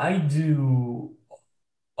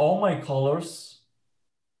all my colors,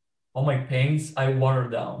 all my paints, I water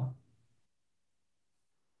down.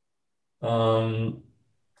 Um,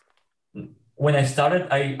 when I started,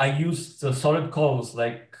 I used solid colors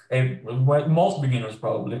like well, most beginners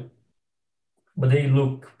probably, but they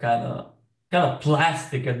look kind of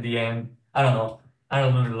plastic at the end. I don't know. I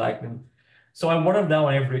don't really like them. So I water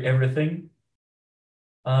down everything.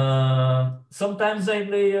 Sometimes I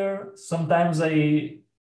layer, sometimes I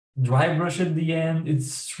dry brush at the end.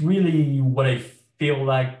 It's really what I feel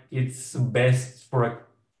like it's best for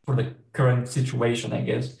the current situation, I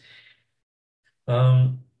guess.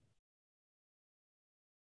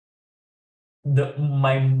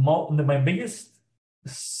 My biggest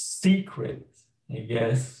secret, I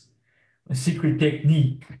guess, a secret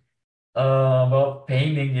technique about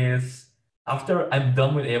painting is after I'm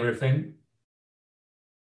done with everything,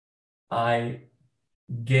 I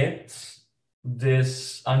get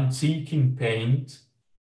this antiquing paint,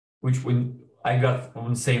 which I got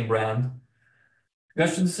from the same brand. Got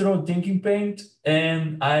this little antiquing paint,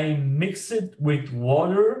 and I mix it with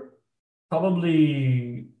water,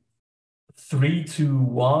 probably 3 to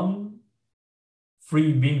 1,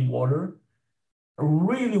 3 being water.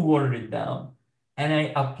 Really watered it down, and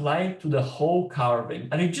I apply it to the whole carving,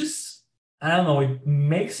 and it just, I don't know, it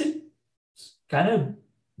makes it kind of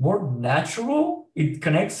more natural. It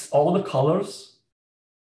connects all the colors.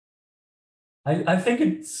 I think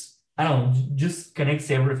it's, I don't know, just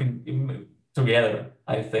connects everything together,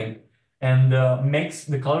 I think, and makes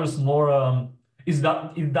the colors more it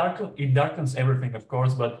darkens everything, of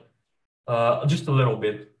course, but just a little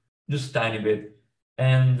bit, just tiny bit.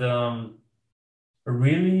 And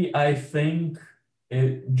really, I think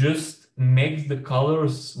it just makes the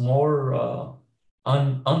colors more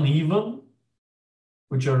uneven,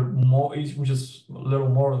 which is a little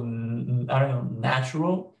more, I don't know,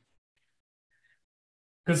 natural.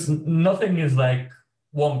 Because nothing is like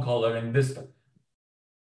one color in this,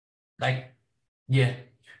 like, yeah.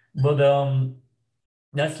 But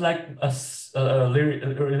that's like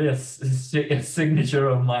really a signature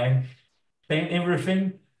of mine. Paint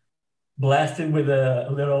everything, blast it with a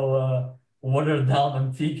little watered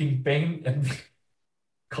down antiquing paint, and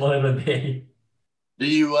call it a day. Do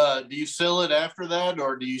you seal it after that,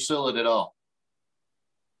 or do you seal it at all?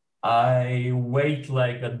 I wait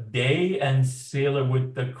like a day and seal it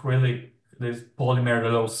with acrylic, this polymer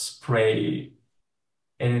little spray,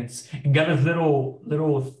 and it got a little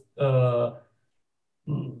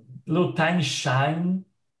tiny shine,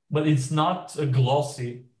 but it's not a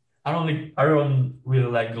glossy. I don't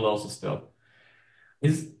really like glossy stuff.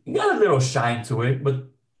 It got a little shine to it, but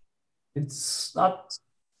it's not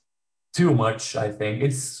too much, I think.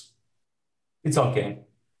 It's okay.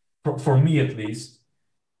 For me at least.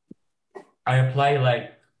 I apply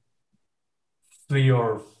like 3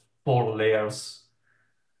 or 4 layers,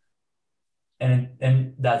 and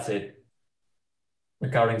that's it. The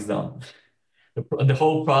carving's done. The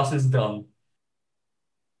whole process done.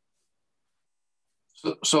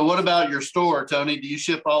 So what about your store, Tony? Do you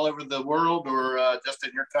ship all over the world, or just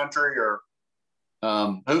in your country, or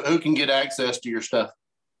who can get access to your stuff?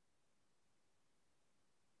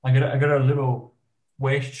 I got a little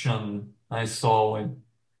question I saw in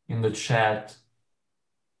the chat.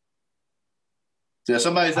 So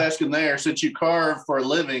somebody's asking there, since you carve for a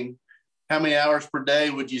living, how many hours per day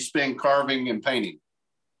would you spend carving and painting?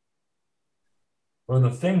 Well,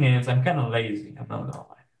 the thing is, I'm kind of lazy. I'm not gonna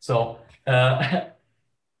lie. So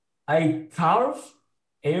I carve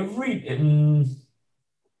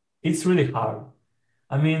it's really hard.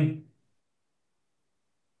 I mean,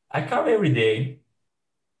 I carve every day,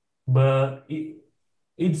 but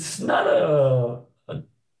it's not a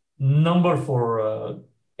number for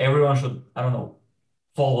everyone should, I don't know,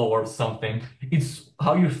 follow or something. It's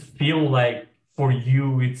how you feel like for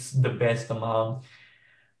you, it's the best amount.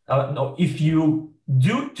 No, if you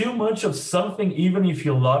do too much of something, even if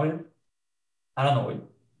you love it, I don't know, it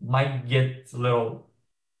might get a little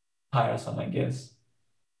tiresome, I guess.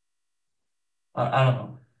 I don't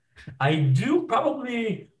know. I do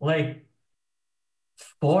probably like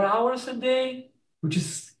 4 hours a day, which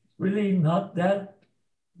is really not that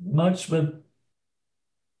much, but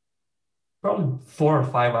probably 4 or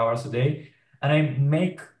 5 hours a day. And I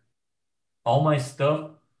make all my stuff,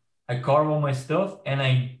 I carve all my stuff, and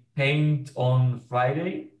I paint on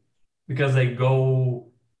Friday because I go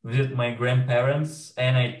visit my grandparents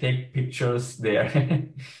and I take pictures there.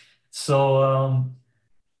 So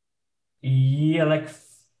yeah, like 4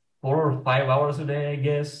 or 5 hours a day, I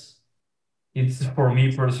guess. It's for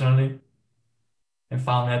me personally. I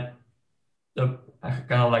found that the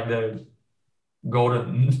kind of like the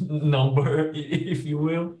golden number, if you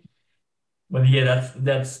will. But yeah,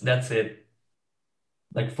 that's it.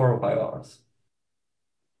 Like 4 or 5 hours.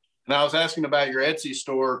 And I was asking about your Etsy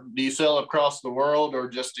store. Do you sell across the world, or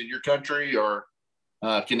just in your country, or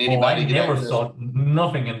can Oh, anybody I get never access? saw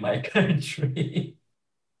nothing in my country.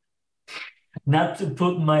 Not to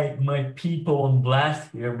put my people on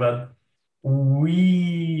blast here, but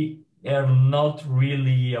we are not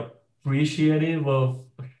really appreciative of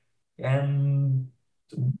handmade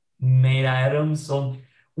items. So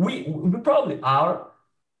we probably are,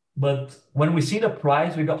 but when we see the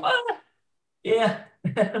price, we go, yeah,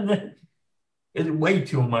 it's way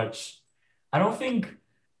too much. I don't think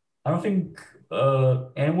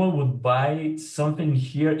anyone would buy something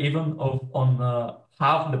here even on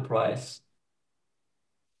half the price.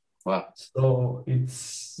 Wow. So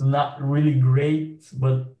it's not really great,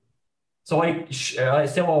 but so I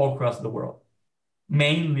sell all across the world,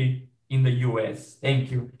 mainly in the US.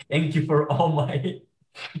 Thank you for all my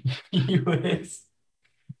US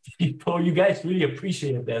people. You guys really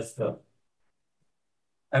appreciate that stuff.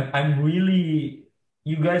 I'm really,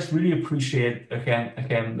 you guys really appreciate the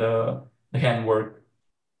handwork.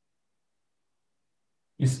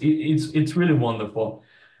 It's really wonderful.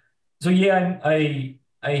 So yeah,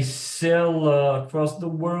 I sell across the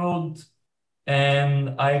world,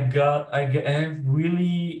 and I have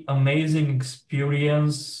really amazing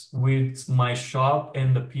experience with my shop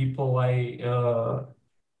and the people I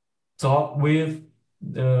talk with,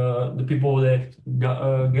 the people that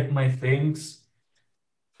get my things,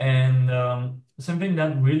 and something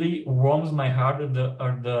that really warms my heart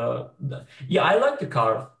are the yeah, I like to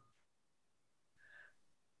carve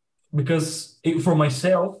because for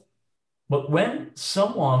myself, but when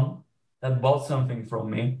someone that bought something from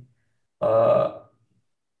me uh,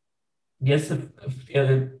 gets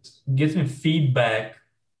gives me feedback,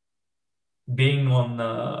 being on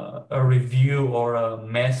a review or a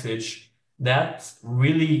message, that's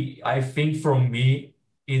really, I think for me,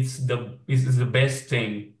 it's the best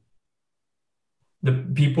thing. The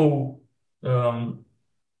people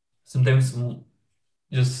sometimes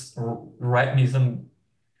just write me some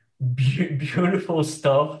beautiful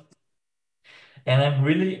stuff, and I'm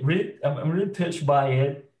really touched by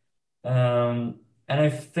it. And I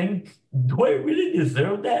think, do I really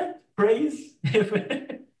deserve that praise?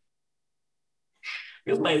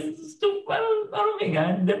 Because my stuff, I don't think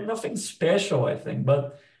they're nothing special, I think,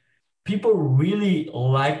 but people really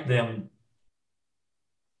like them,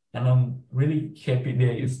 and I'm really happy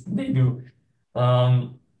they do.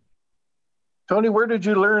 Um, Tony, where did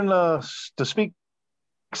you learn to speak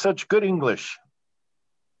such good English?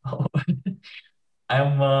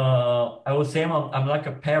 I would say I'm like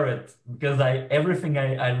a parrot because everything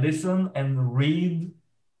I listen and read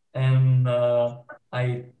and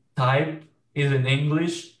I type is in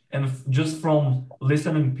English, and just from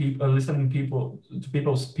listening people to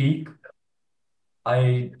people speak,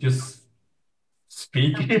 I just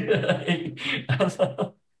speak. That's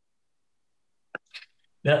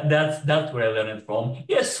where I learned it from.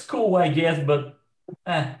 Yes, cool, I guess, but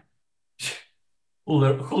eh, who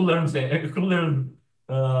learns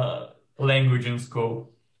language in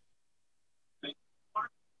school?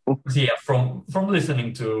 So yeah, from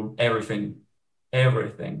listening to everything.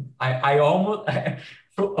 I almost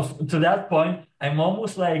to that point, I'm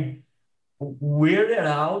almost like weirded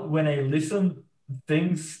out when I listen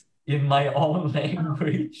things in my own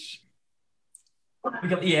language.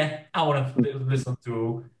 Because yeah, I want to listen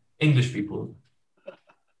to English people.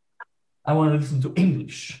 I want to listen to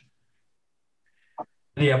English.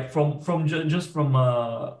 Yeah, just from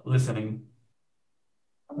listening,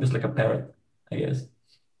 just like a parrot, I guess.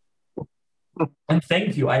 And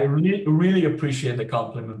thank you. I really appreciate the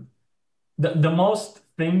compliment.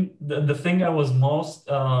 The thing I was most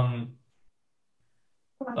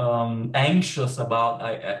anxious about,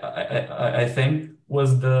 I think,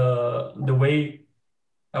 was the way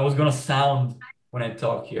I was gonna sound when I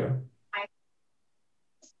talk here.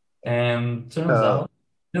 And turns out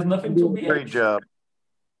there's nothing to be Great anxious. job.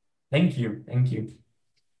 Thank you, thank you.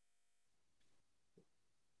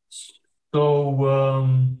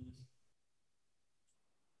 So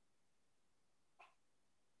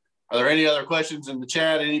Are there any other questions in the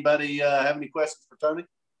chat? Anybody have any questions for Tony?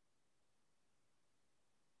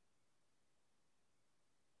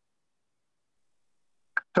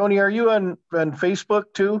 Tony, are you on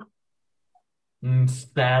Facebook too?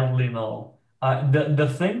 sadly, no. The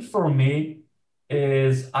thing for me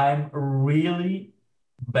is I'm really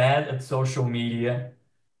bad at social media.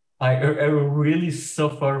 I really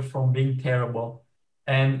suffer from being terrible,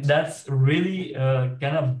 and that's really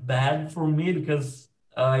kind of bad for me because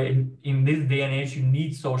in this day and age you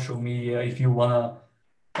need social media if you wanna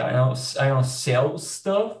I don't know, sell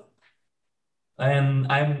stuff,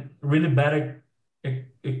 and I'm really bad at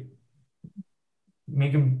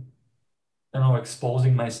making, I don't know,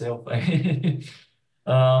 exposing myself.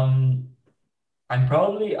 um, I'm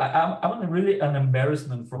really an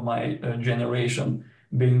embarrassment for my generation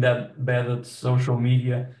being that bad at social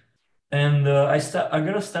media. And I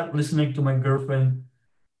gotta start listening to my girlfriend,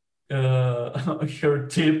 her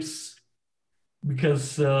tips,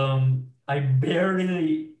 because I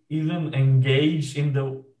barely even engage in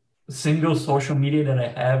the single social media that I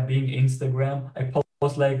have, being Instagram. I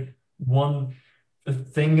post like one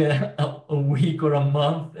thing a week or a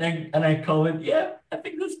month, and I call it, yeah, I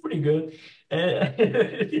think that's pretty good.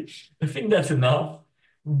 I think that's enough.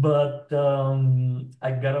 But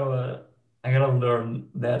I gotta learn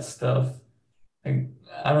that stuff. I,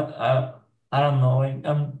 I don't I, I don't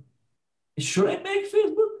know. Should I make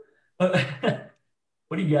Facebook?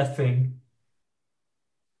 What do you guys think?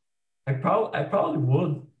 I probably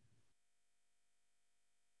would.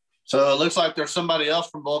 So it looks like there's somebody else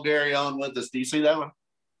from Bulgaria on with us. Do you see that one?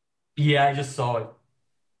 Yeah, I just saw it.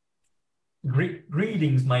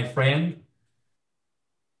 Greetings, my friend.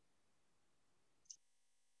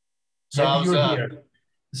 So I Happy was you're here.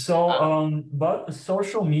 So, I- about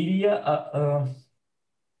social media,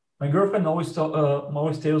 my girlfriend always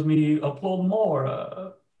tells me to upload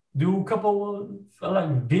more, do a couple of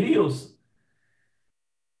like videos,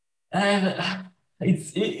 and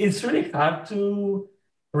it's really hard to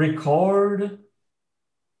record.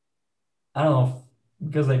 I don't know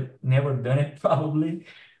because I've never done it probably,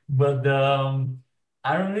 but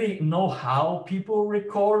I don't really know how people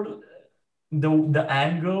record. The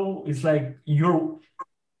angle is like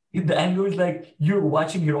the angle is like you're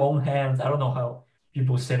watching your own hands. I don't know how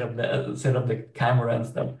people set up the camera and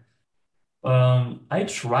stuff. I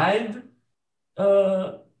tried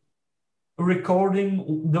uh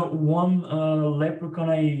recording the one leprechaun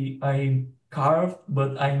I carved,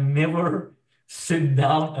 but I never sit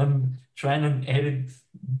down and try and edit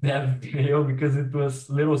that video because it was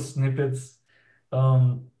little snippets,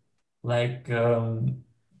 um, like 20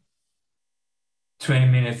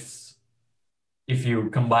 minutes if you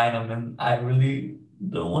combine them, and I really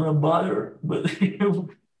don't want to bother, but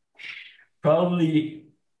probably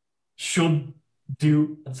should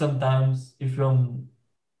do sometimes if you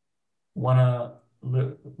wanna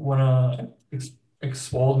wanna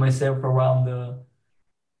expose myself around the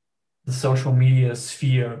social media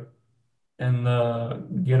sphere and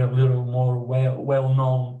get a little more well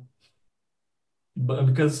known. But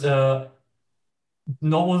because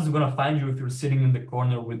no one's gonna find you if you're sitting in the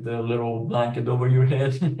corner with the little blanket over your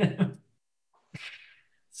head.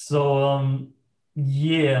 So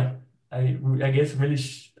yeah, I guess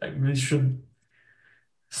I really should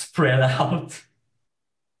spread out.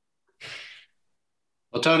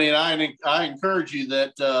 well, Tony, and I encourage you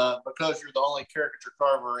that because you're the only caricature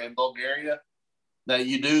carver in Bulgaria, that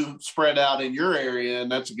you do spread out in your area,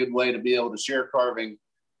 and that's a good way to be able to share carving.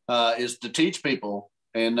 Is to teach people,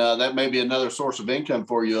 and that may be another source of income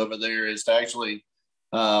for you over there. Is to actually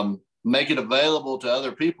make it available to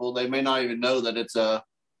other people. They may not even know that it's a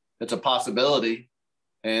possibility,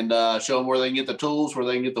 and show them where they can get the tools, where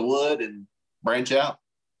they can get the wood, and branch out,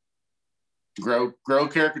 grow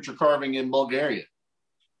caricature carving in Bulgaria.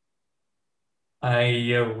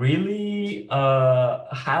 I really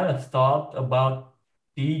had a thought about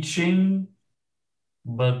teaching,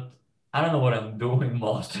 but I don't know what I'm doing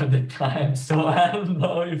most of the time. So I don't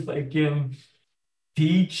know if I can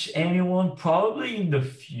teach anyone. Probably in the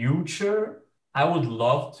future, I would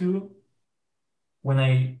love to when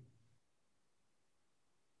I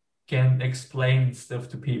can explain stuff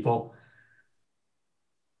to people.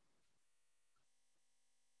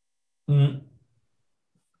 Mm,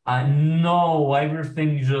 I know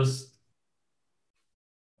everything just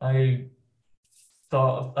I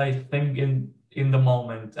I think in the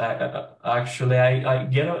moment. Actually I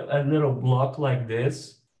get a little block like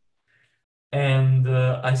this, and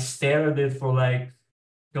I stare at it for like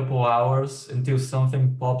a couple hours until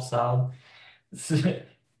something pops out.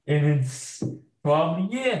 And it's probably,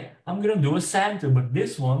 yeah, I'm gonna do a Santa, but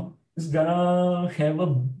this one is gonna have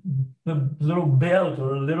a little belt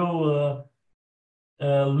or a little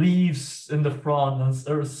leaves in the front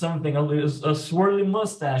or something, a swirly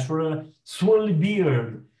mustache or a swirly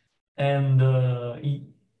beard. And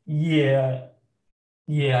yeah,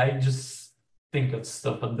 yeah, I just think of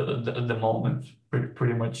stuff at the moment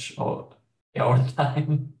pretty much all the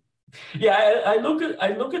time. Yeah, I look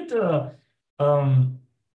at the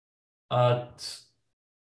at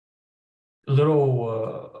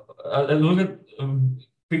little I look at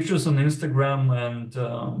pictures on Instagram and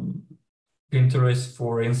Pinterest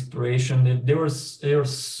for inspiration. There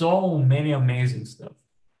was so many amazing stuff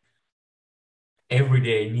every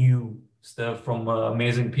day, new stuff from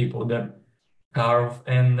amazing people that carve,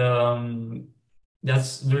 and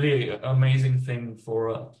that's really amazing thing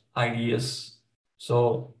for ideas.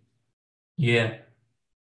 So yeah.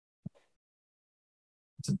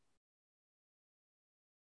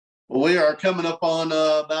 Well, we are coming up on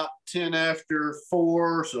about 10 after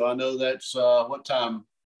 4, so I know that's what time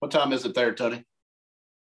is it there, Tony?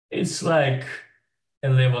 It's like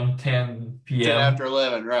 11:10 10 p.m. after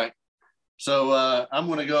 11, right? So I'm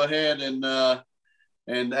going to go ahead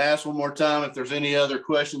and ask one more time if there's any other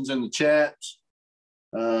questions in the chat.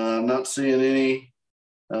 I'm not seeing any.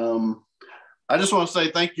 I just want to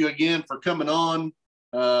say thank you again for coming on,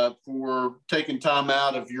 for taking time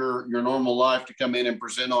out of your normal life to come in and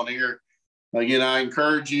present on here. Again, I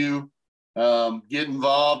encourage you, get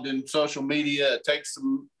involved in social media, take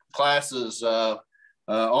some classes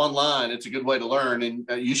online. It's a good way to learn, and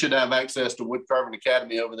you should have access to Woodcarving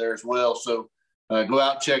Academy over there as well. So go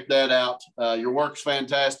out and check that out. Your work's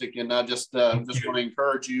fantastic, and I just want to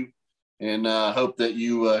encourage you and hope that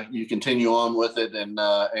you continue on with it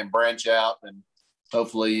and branch out, and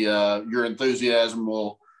hopefully your enthusiasm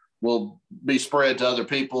will be spread to other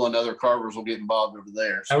people and other carvers will get involved over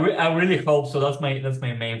there. So, I really hope so. That's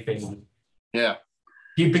my main thing. Yeah.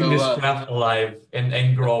 Keeping this craft alive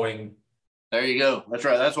and growing. There you go. That's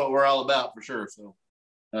right. That's what we're all about for sure. So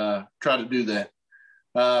try to do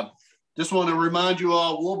that. Just want to remind you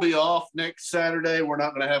all, we'll be off next Saturday. We're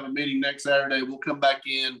not going to have a meeting next Saturday. We'll come back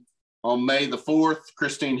in on May the 4th.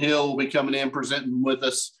 Christine Hill will be coming in presenting with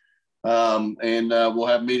us. And we'll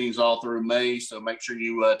have meetings all through May. So make sure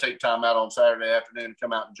you take time out on Saturday afternoon to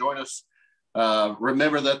come out and join us.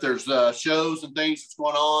 Remember that there's shows and things that's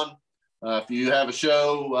going on. If you have a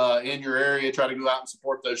show in your area, try to go out and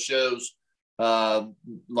support those shows.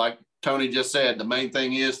 Like Tony just said, the main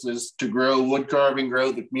thing is to grow wood carving,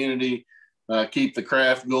 grow the community, keep the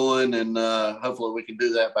craft going, and hopefully we can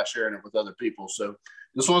do that by sharing it with other people. So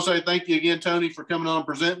just want to say thank you again, Tony, for coming on and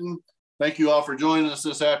presenting. Thank you all for joining us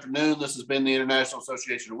this afternoon. This has been the International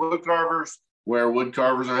Association of Woodcarvers, where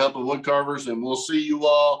woodcarvers are helping woodcarvers, and we'll see you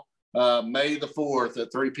all May the 4th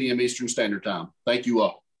at 3 p.m. Eastern Standard Time. Thank you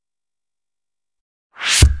all.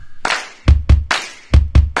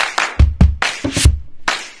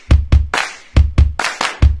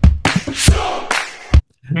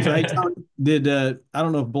 So, hey, Tony, I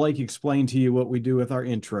don't know if Blake explained to you what we do with our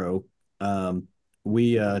intro. I'm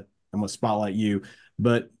going to spotlight you,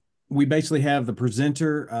 but we basically have the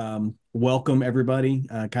presenter welcome everybody,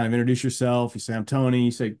 kind of introduce yourself. You say, I'm Tony.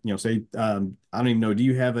 You say, I don't even know. Do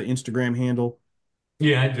you have an Instagram handle?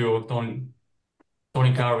 Yeah, I do.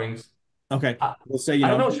 Tony Carvings. Okay. We'll say, I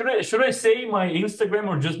don't know. Should I say my Instagram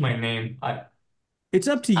or just my name? It's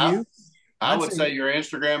up to you. I would say your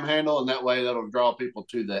Instagram handle, and that way that'll draw people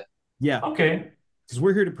to that. Yeah. Okay. Because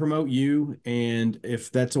we're here to promote you, and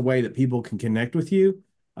if that's a way that people can connect with you,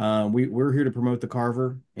 we're here to promote the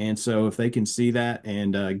carver. And so if they can see that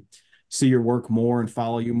and see your work more and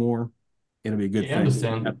follow you more, it'll be a good thing. I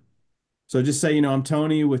understand. Yep. So just say, I'm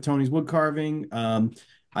Tony with Tony's Woodcarving.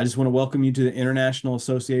 I just want to welcome you to the International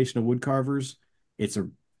Association of Woodcarvers. It's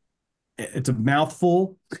a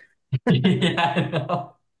mouthful. Yeah, I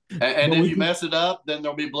know. And if you mess it up, then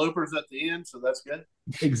there'll be bloopers at the end, so that's good.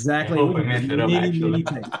 Exactly. I hope I messed it up, actually.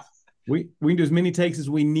 Takes. We can do as many takes as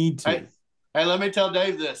we need to. Hey, let me tell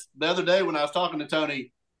Dave this. The other day when I was talking to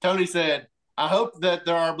Tony, Tony said, I hope that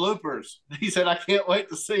there are bloopers. He said, I can't wait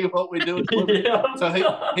to see what we do with bloopers. Yeah. So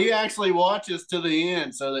he actually watches to the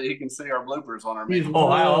end so that he can see our bloopers on our meeting. Oh,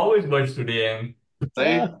 I always watch to the end.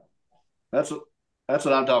 See? That's what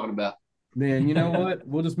I'm talking about. Man, you know what?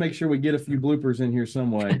 We'll just make sure we get a few bloopers in here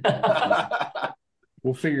some way.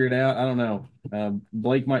 We'll figure it out. I don't know.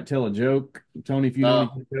 Blake might tell a joke. Tony, if you know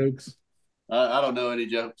any jokes. I don't know any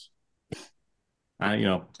jokes. I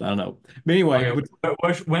don't know. But anyway,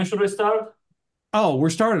 okay. When should I start? Oh, we're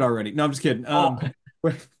started already. No, I'm just kidding.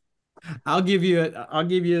 I'll give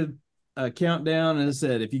you a countdown. As I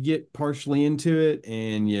said, if you get partially into it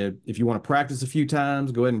and if you want to practice a few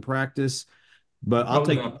times, go ahead and practice. But I'll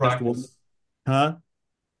take the practice. Huh?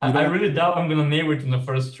 I really doubt I'm gonna nail it in the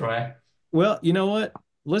first try. Well, you know what?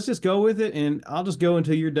 Let's just go with it, and I'll just go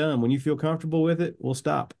until you're done. When you feel comfortable with it, we'll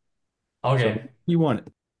stop. Okay. So, you want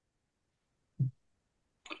it.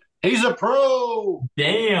 He's a pro.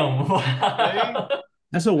 Damn.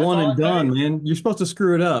 That's a one and done, man. You're supposed to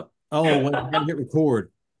screw it up. Oh, wait, I gotta hit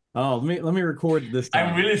record. Oh, let me record this time.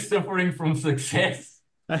 I'm really suffering from success.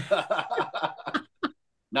 No,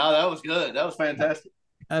 that was good. That was fantastic.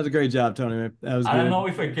 That was a great job, Tony, man. That was good. I don't know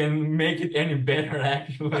if I can make it any better,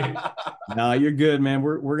 actually. No, you're good, man.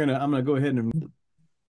 I'm gonna go ahead and